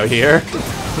Lonato here.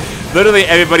 Literally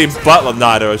everybody but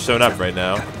Lonato is showing up right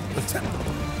now.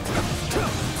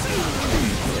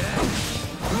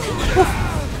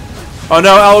 Oh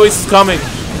no, Eloise is coming.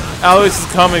 Eloise is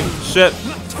coming. Shit.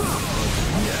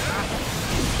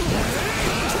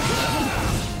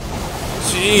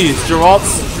 Jeez,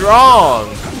 Geralt's strong.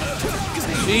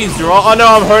 Jeez, Geralt. Oh no,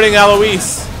 I'm hurting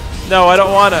Eloise. No, I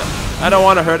don't wanna. I don't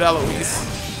wanna hurt Eloise.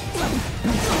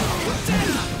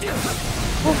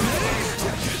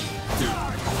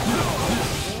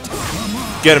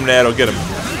 Get him, Nato, get him.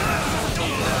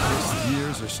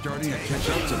 Years are starting to catch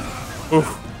up to me.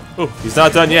 Ooh, he's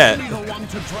not done yet.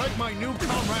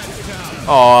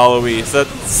 Oh, Eloise,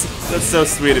 that's so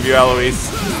sweet of you,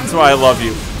 Eloise. That's why I love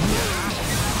you.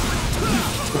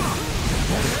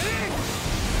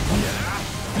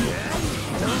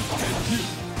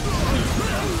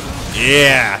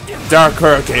 Yeah, Dark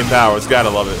Hurricane powers, gotta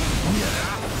love it.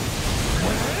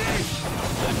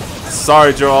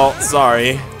 Sorry, Joel,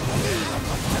 sorry.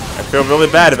 I feel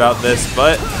really bad about this,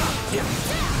 but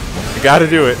I gotta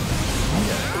do it.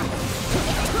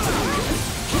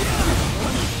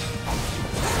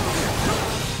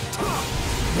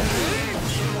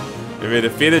 We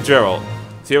defeated Geralt.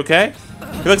 Is he okay?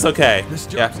 He looks okay.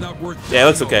 Yeah, he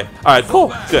looks okay. Alright,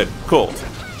 cool. Good, cool.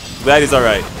 Glad he's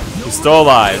alright. He's still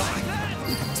alive.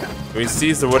 We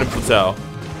seize the wooden plateau.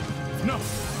 No,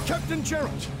 Captain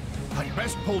Geralt. I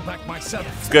best pull back myself.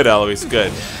 It's good, Eloise,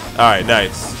 good. Alright,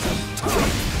 nice.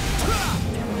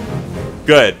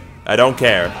 Good. I don't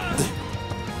care.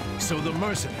 So the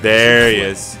mercenary. There he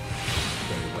is.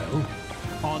 Very well.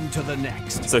 On to the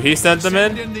next. So he sent them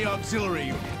in? The auxiliary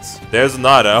units. There's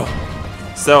Lonato.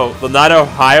 So Lonato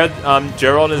hired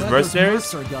Geralt and his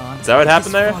mercenaries? Is that what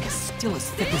happened there? Still as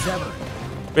thick as ever.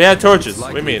 We had torches.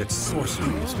 What do you mean?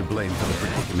 Sorcery is to blame for the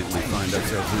predicament we find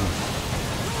ourselves in.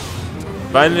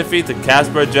 Find and defeat the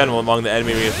Casper general among the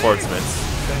enemy reinforcements.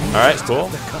 Alright, cool.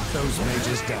 Cut those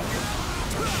mages down.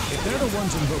 If they're the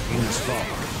ones invoking this fog,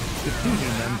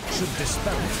 defeating them should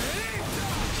dispel it.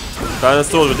 Found the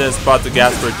tools within spot the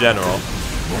Casper general.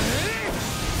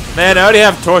 Man, I already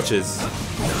have torches.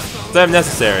 It's not even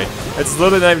necessary. It's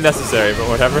literally not even necessary, but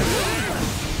whatever.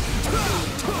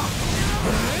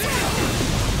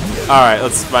 Alright,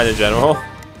 let's find a general.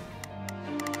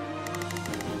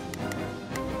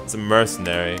 It's a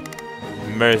mercenary.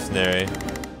 Mercenary.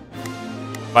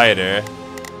 Fighter.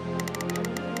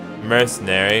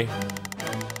 Mercenary.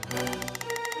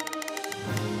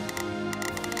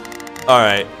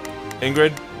 Alright.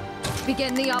 Ingrid?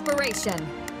 Begin the operation.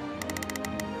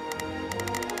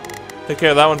 Take care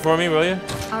of that one for me, will you?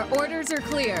 Our orders are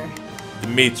clear.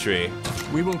 Dimitri.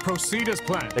 We will proceed as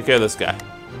planned. Take care of this guy.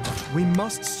 We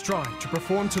must strive to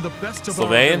perform to the best of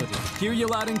Sylvain? our ability. Hear you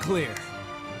loud and clear.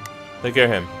 Take care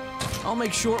of him. I'll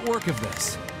make short work of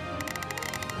this.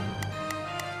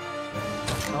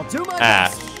 I'll do my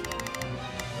Ash. best.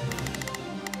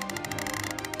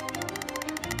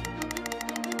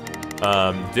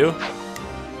 Do?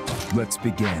 Let's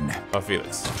begin. Oh,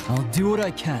 Felix. I'll do what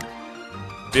I can.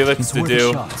 Felix It's to worth a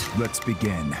do. shot. Let's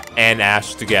begin. And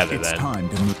Ash together It's then. time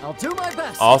to move. I'll do my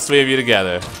best. All three of you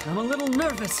together. I'm a little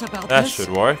nervous about That this. should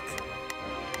work.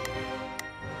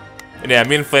 And yeah,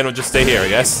 me and Flynn will just stay here, I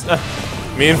guess.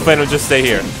 Me and Flynn will just stay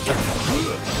here.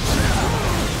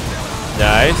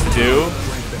 Nice. Do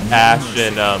Ash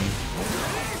and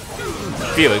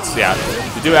Felix, yeah.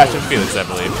 To do Ash and Felix, I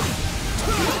believe.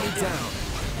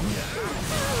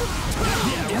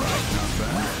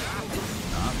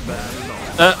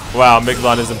 Wow,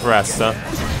 Miglon is impressed, huh?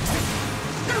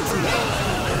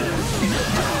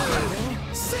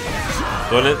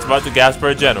 It's about to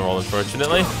Gasper General,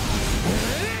 unfortunately.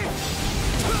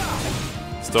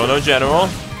 Still no General.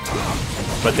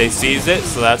 But they seize it,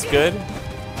 so that's good.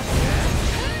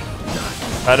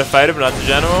 Try to fight it, but not the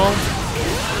General.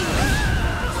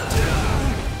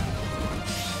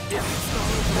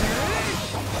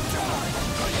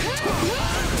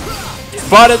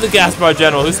 Spotted the Gaspar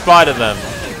General. Who spotted them?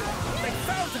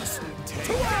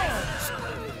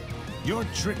 Your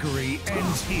trickery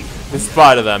ends here. Who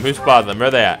spotted them? Who spotted them? Where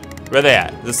are they at? Where are they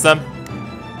at? Is this them?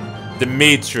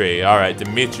 Dimitri. Alright,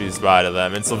 Dimitri spotted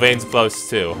them. And Sylvain's close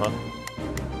too, huh?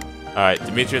 Alright,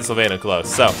 Dimitri and Sylvain are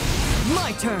close. So.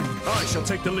 My turn. I shall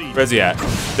take the lead. Where's he at?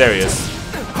 There he is.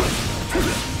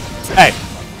 Hey!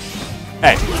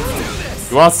 Hey!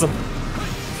 You want some?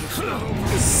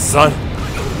 Son.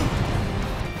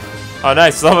 Oh,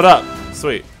 nice. Leveled up.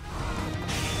 Sweet.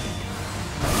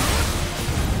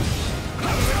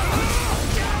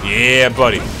 Yeah,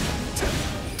 buddy.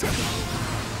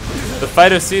 The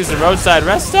fighter sees the roadside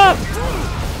rest stop?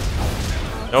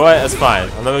 You know what? That's fine.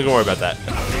 I'm not even gonna worry about that.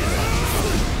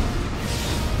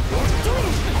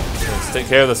 take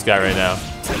care of this guy right now.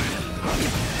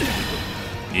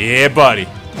 Yeah, buddy.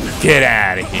 Get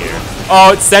out of here.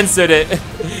 Oh, it censored it.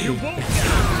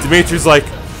 Dimitri's like,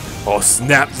 oh,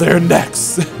 snap their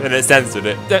necks. And it censored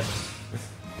it.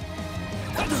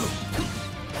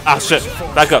 Ah, shit.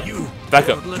 Back up. Back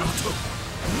up.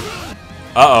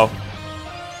 Uh-oh.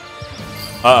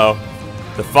 Uh-oh.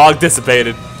 The fog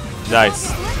dissipated.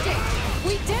 Nice.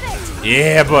 We did it.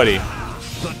 Yeah, buddy.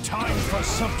 The time for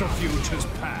subterfuge has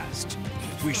passed.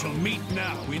 We shall meet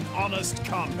now in honest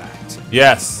combat.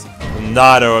 Yes.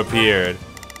 Lonato appeared.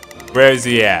 Where is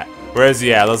he at? Where is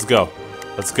he at? Let's go.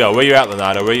 Let's go. Where you at,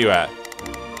 Lonato? Where you at? I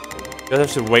guess I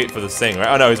should wait for this thing, right?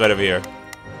 Oh, no, he's right over here.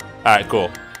 Alright,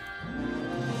 cool.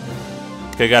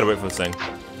 Okay, gotta wait for this thing.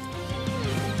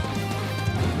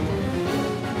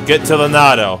 Get to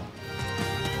Lonato.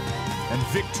 And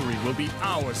victory will be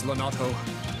ours, Lonato.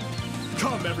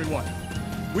 Come, everyone.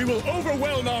 We will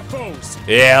overwhelm our foes.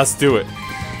 Yeah, let's do it.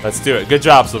 Let's do it. Good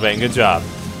job, Sylvain. Good job.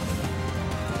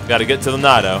 Gotta get to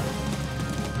Lonato.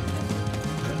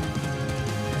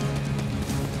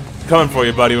 Coming for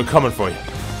you, buddy. We're coming for you.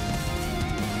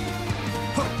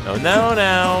 No, no,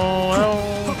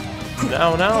 no.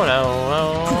 No, no, no.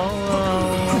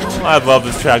 I love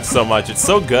this track so much. It's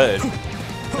so good.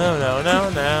 No, no, no,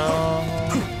 no.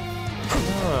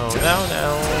 No, no, no.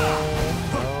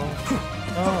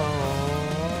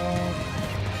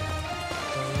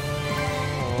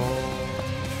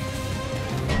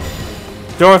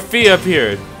 Dorothea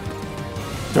appeared.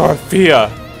 Dorothea.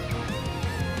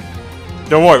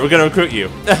 Don't worry, we're gonna recruit you.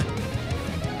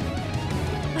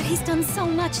 But he's done so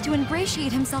much to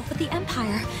ingratiate himself with the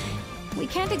Empire. We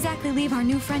can't exactly leave our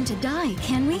new friend to die,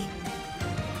 can we?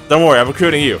 Don't worry, I'm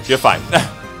recruiting you. You're fine.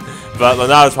 But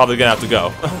Lonato's probably gonna have to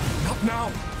go. Not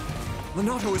now.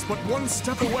 Lonato is but one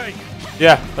step away.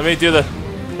 Yeah, let me do the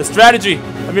strategy.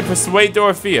 Let me persuade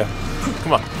Dorothea.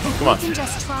 Come on, come on. We can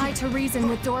just try to reason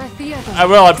with Dorothea, though. I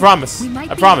will, I promise. We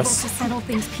might I be promise. able to settle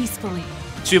things peacefully.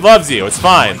 She loves you, it's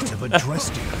fine. The might of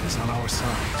Adrestia is on our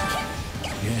side.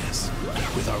 Yes,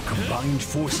 with our combined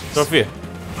forces. Dorothea.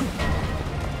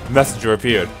 Messenger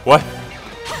appeared. What?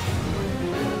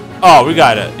 Oh, we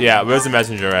got it. Yeah, where's the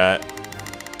messenger at?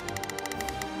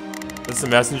 Is this the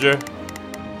messenger?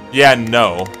 Yeah,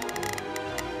 no.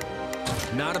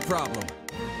 Not a problem.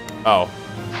 Oh.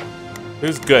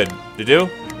 Who's good? Dedue?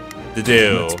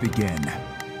 Dedue. Let's begin.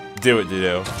 Do it,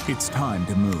 Dedue. It's time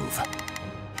to move.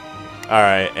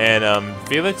 Alright, and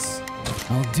Felix?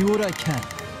 I'll do what I can.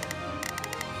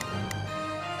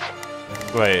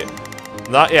 Wait.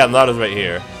 Lonato's right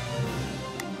here.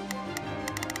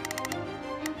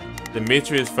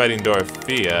 Dimitri is fighting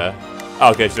Dorothea.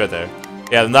 Oh, okay, she's right there.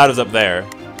 Yeah, Lonato's up there.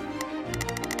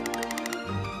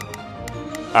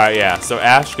 Alright, yeah. So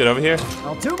Ash, get over here.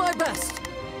 I'll do my best.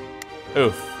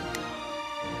 Oof.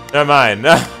 Never mind.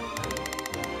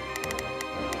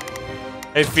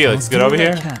 Hey Felix, get over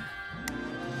here.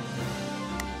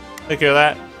 Take care of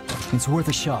that. It's worth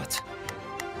a shot.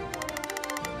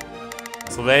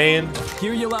 Sylvain.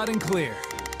 Hear you loud and clear.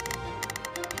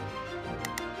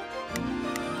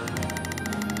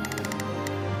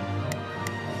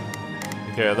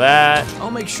 Take care of that.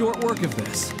 I'll make short work of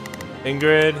this.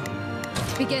 Ingrid.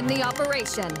 Begin the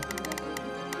operation.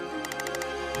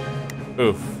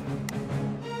 Oof.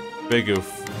 Big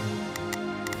oof.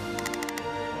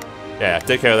 Yeah,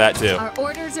 take care of that too. Our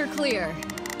orders are clear.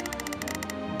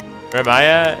 Where am I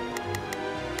at?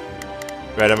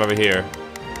 Right, I'm over here.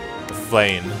 The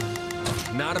flame.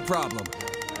 Not a problem.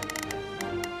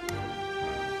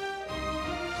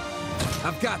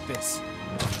 I've got this.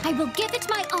 I will give it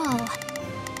my all.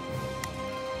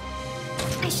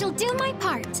 I shall do my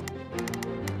part.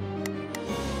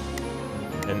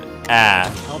 And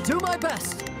Ash. I'll do my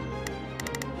best.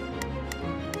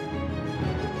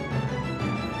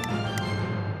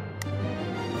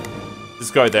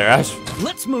 Just go right there, Ash.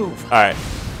 Let's move. Alright.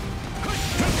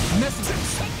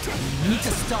 Messengers. You need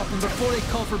to stop them before they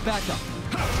call for backup.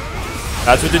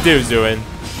 That's what the dude's doing.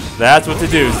 That's what the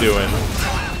dude's doing.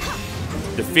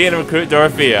 Defeat and recruit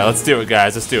Dorothea. Let's do it,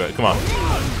 guys. Let's do it. Come on.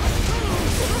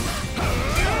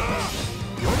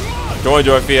 Don't worry,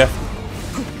 Dorothea.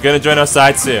 You're gonna join our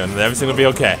side soon, and everything will be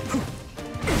okay.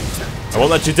 I won't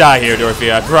let you die here,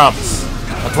 Dorothea. I promise.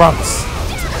 I promise.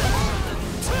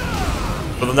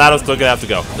 But Lonato's still gonna have to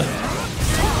go.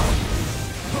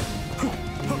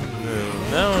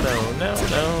 No, no, no, no.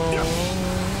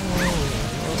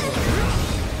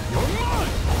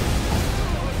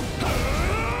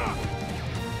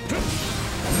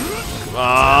 Come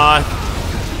on.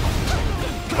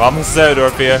 Almost there,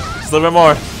 Dorothea. Just a little bit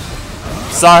more.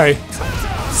 Sorry.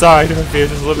 Sorry, Dorothea.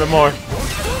 Just a little bit more.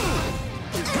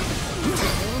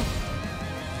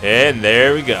 And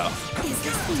there we go. Is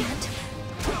this the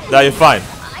end? Now you're fine.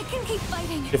 I can keep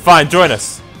fighting. You're fine. Join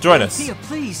us. Join us. Tia,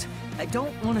 please. I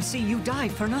don't want to see you die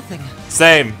for nothing.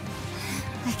 Same.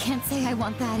 I can't say I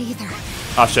want that either.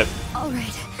 Oh shit.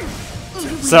 Alright.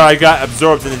 Sorry, I got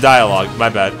absorbed in the dialogue. My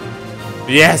bad.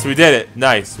 Yes, we did it.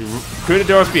 Nice. We recruited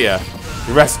Dorothea.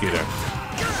 We rescued her.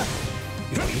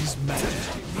 If His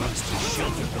Majesty wants to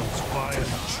shelter those vile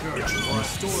church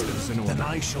warriors, then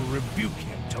I shall rebuke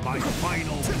him to my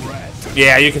final breath.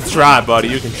 Yeah, you can try, buddy.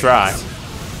 You can try.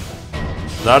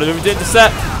 Lonato movement to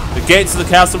intercept. The gates of the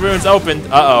castle ruins opened.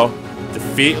 Uh-oh.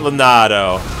 Defeat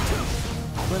Lonato.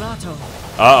 Lonato.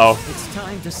 Uh-oh. It's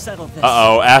time to settle this.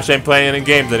 Uh-oh. Ash ain't playing any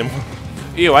games anymore.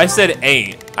 Ew, I said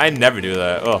ain't. I never do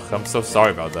that. Ugh, I'm so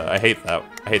sorry about that. I hate that.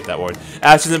 I hate that word.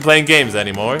 Ash isn't playing games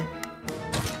anymore.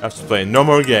 Ash is playing no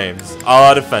more games. All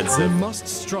out offensive. We must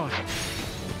strive.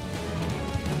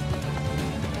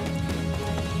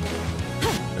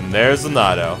 And there's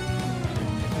Lonato.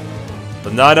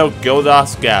 Lonato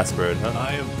Gildas Gaspard, huh?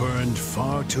 I have burned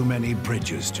far too many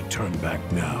bridges to turn back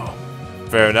now.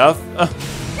 Fair enough.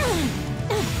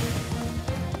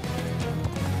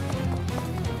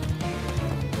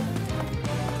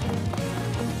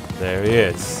 There he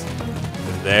is.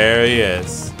 There he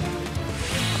is.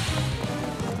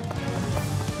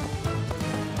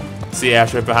 See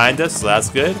Ash right behind us, so that's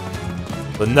good.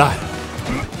 Lonato.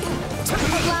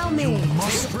 Allow me. You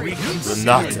must reconsider,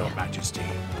 Lonato. Your Majesty.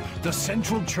 The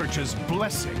Central Church's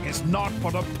blessing is not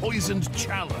but a poisoned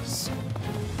chalice.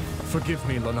 Forgive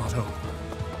me, Lonato,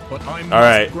 but I must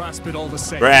Alright. grasp it all the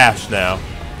same. We're Ash now.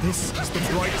 This is the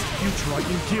brightest future I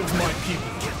can give my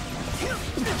people.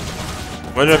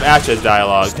 Wonder if Ash has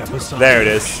dialogue. There it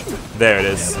is. There it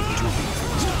is.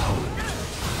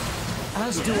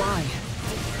 As do I.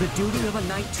 The duty of a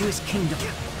knight to his kingdom.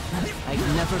 I'd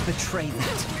never betray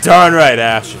that. Darn right,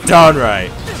 Ash. Darn right.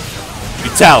 You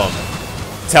tell him.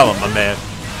 Tell him, my man.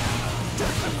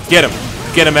 Get him.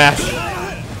 Get him, Ash.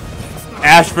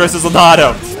 Ash versus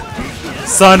Lonato.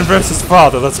 Son versus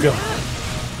father. Let's go.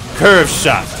 Curve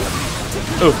shot.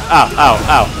 Ooh. Ow. Ow.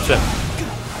 Ow. Shit.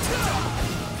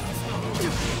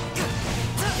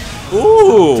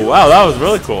 Ooh. Wow, that was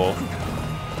really cool.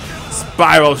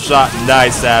 Spiral shot.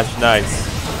 Nice, Ash. Nice.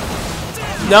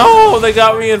 No, they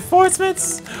got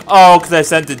reinforcements. Oh, because I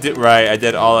sent it. Right, I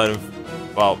did all in.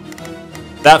 Well,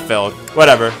 that failed.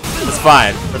 Whatever. It's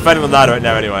fine. We're fighting Lonato right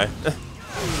now anyway.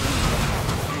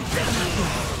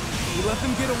 You let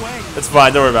them get away. It's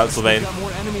fine. Don't worry about it, Sylvain. Got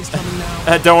more enemies coming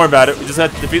now. Don't worry about it. We just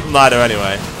had to defeat Lonato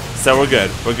anyway. So we're good.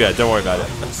 We're good. Don't worry about it.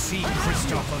 I will see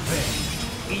Kristoff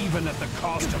avenged, even at the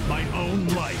cost of my own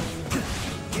life.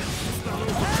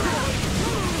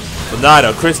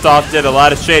 Lonato, Kristoff did a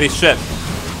lot of shady shit.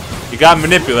 He got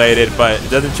manipulated, but it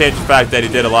doesn't change the fact that he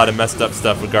did a lot of messed up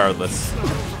stuff regardless.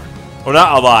 Well,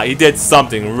 not a lot. He did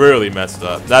something really messed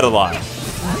up. Not a lot.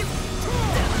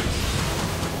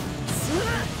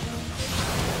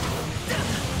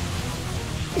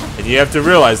 And you have to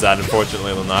realize that,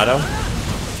 unfortunately, Lonato.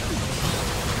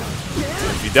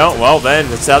 If you don't, well, then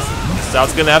that's how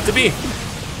it's going to have to be.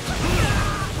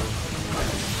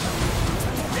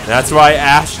 And that's why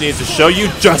Ash needs to show you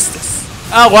justice.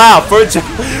 Oh, wow.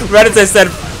 Right as I said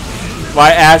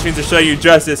why Ash needs to show you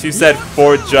justice, you said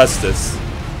for justice.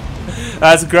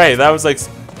 That's great. That was like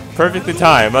perfectly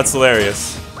timed. That's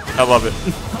hilarious. I love it.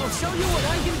 I'll show you what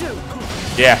I can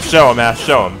do. Yeah, show him, Ash.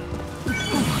 Show him.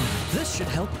 This should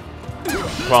help.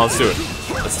 Come on, let's do it.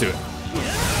 Let's do it.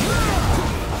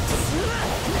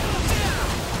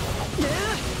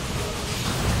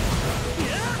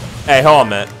 Hey, hold on a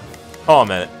minute. Hold on a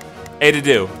minute. A to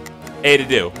do. A to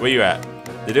do. Where you at?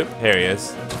 To do? Here he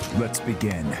is. Let's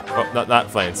begin. Oh, not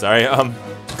Flame, sorry.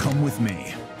 Come with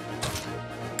me.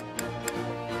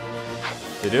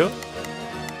 To do?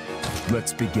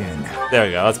 Let's begin. There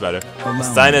we go, that's better. Allow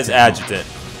Sign me as to adjutant.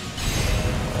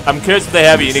 I'm curious if they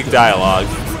have a unique dialogue.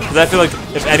 Because I feel like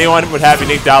if anyone would have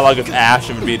unique dialogue with Ash,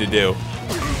 it would be to do.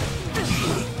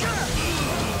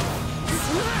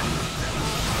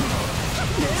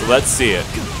 So let's see it.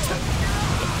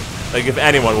 Like if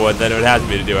anyone would, then it would have to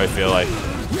be to do, I feel like.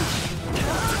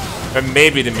 Or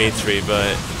maybe Dimitri,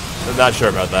 but I'm not sure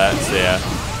about that, so yeah.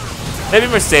 Maybe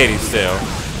Mercedes too.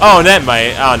 Oh, that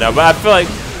might, I don't know, but I feel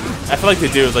like the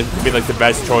dude is like could be like the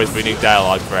best choice for unique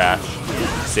dialogue for Ash.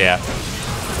 So yeah.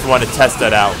 Just want to test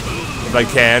that out. If I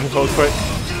can, real quick.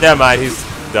 Never mind, he's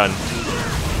done.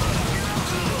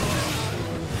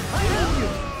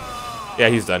 Yeah,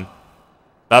 he's done.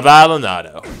 Bye-bye,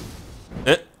 Lonato.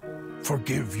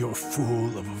 Forgive your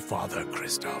fool of a father,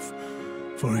 Kristoff,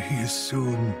 for he is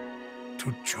soon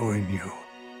to join you.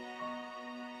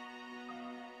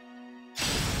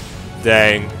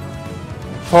 Dang.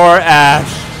 Poor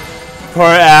Ash. Poor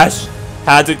Ash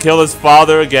had to kill his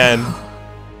father again.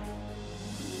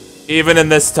 Even in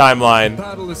this timeline. The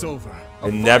battle is over.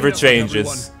 It never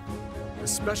changes.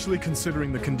 Especially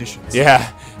considering the conditions.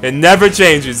 Yeah, it never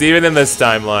changes, even in this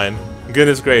timeline.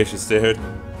 Goodness gracious, dude.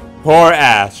 Poor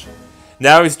Ash.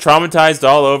 Now he's traumatized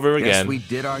all over again. Guess we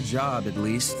did our job, at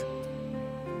least.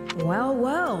 Well,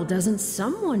 well, doesn't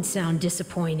someone sound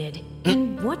disappointed?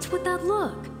 And what's with that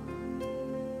look?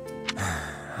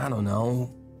 I don't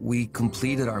know. We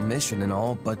completed our mission and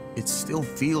all, but it still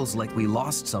feels like we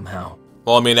lost somehow.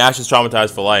 Well, I mean, Ash is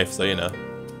traumatized for life, so you know.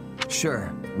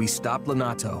 Sure, we stopped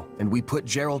Lonato, and we put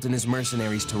Geralt and his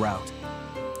mercenaries to rout.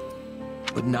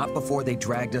 But not before they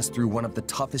dragged us through one of the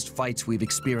toughest fights we've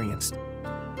experienced.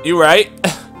 You right.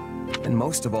 And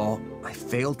most of all, I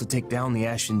failed to take down the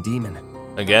Ashen Demon.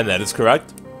 Again, that is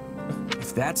correct.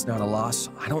 If that's not a loss,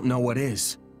 I don't know what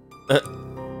is.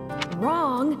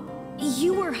 Wrong.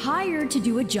 You were hired to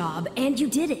do a job, and you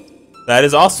did it. That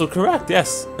is also correct,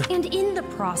 yes. And in the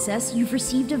process, you've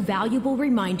received a valuable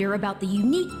reminder about the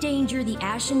unique danger the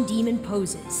Ashen Demon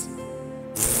poses.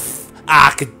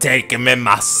 I could take him in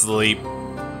my sleep.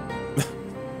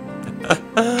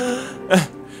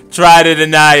 Try to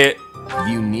deny it.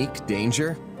 Unique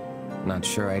danger? Not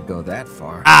sure I'd go that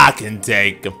far. I can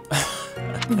take him.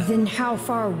 Then how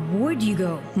far would you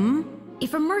go,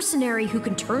 If a mercenary who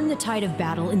can turn the tide of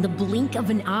battle in the blink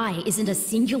of an eye isn't a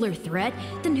singular threat,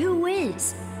 then who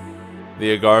is?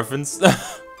 The Agarthans?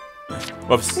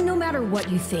 Whoops. No matter what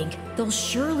you think, they'll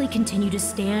surely continue to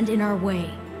stand in our way.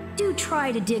 Do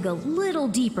try to dig a little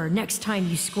deeper next time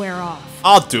you square off.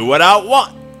 I'll do what I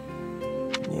want.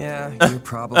 Yeah, you're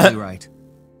probably right.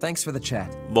 Thanks for the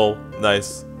chat. Lol,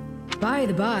 nice. By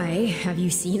the by, have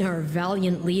you seen our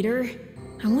valiant leader?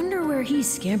 I wonder where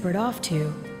he's scampered off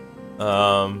to.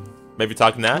 Maybe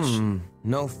talk to Nash?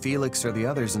 No Felix or the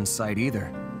others in sight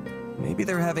either. Maybe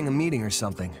they're having a meeting or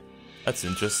something. That's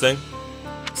interesting.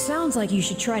 Sounds like you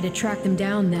should try to track them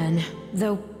down then.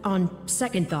 Though, on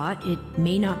second thought, it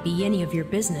may not be any of your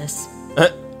business.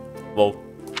 Well,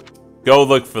 go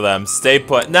look for them. Stay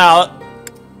put. Now,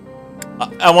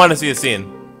 I want to see a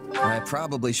scene. I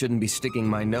probably shouldn't be sticking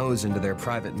my nose into their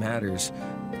private matters,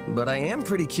 but I am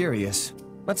pretty curious.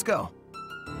 Let's go.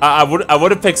 I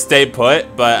would have picked stay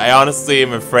put, but I honestly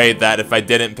am afraid that if I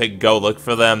didn't pick go look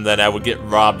for them, then I would get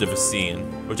robbed of a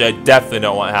scene, which I definitely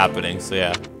don't want happening, so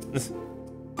yeah.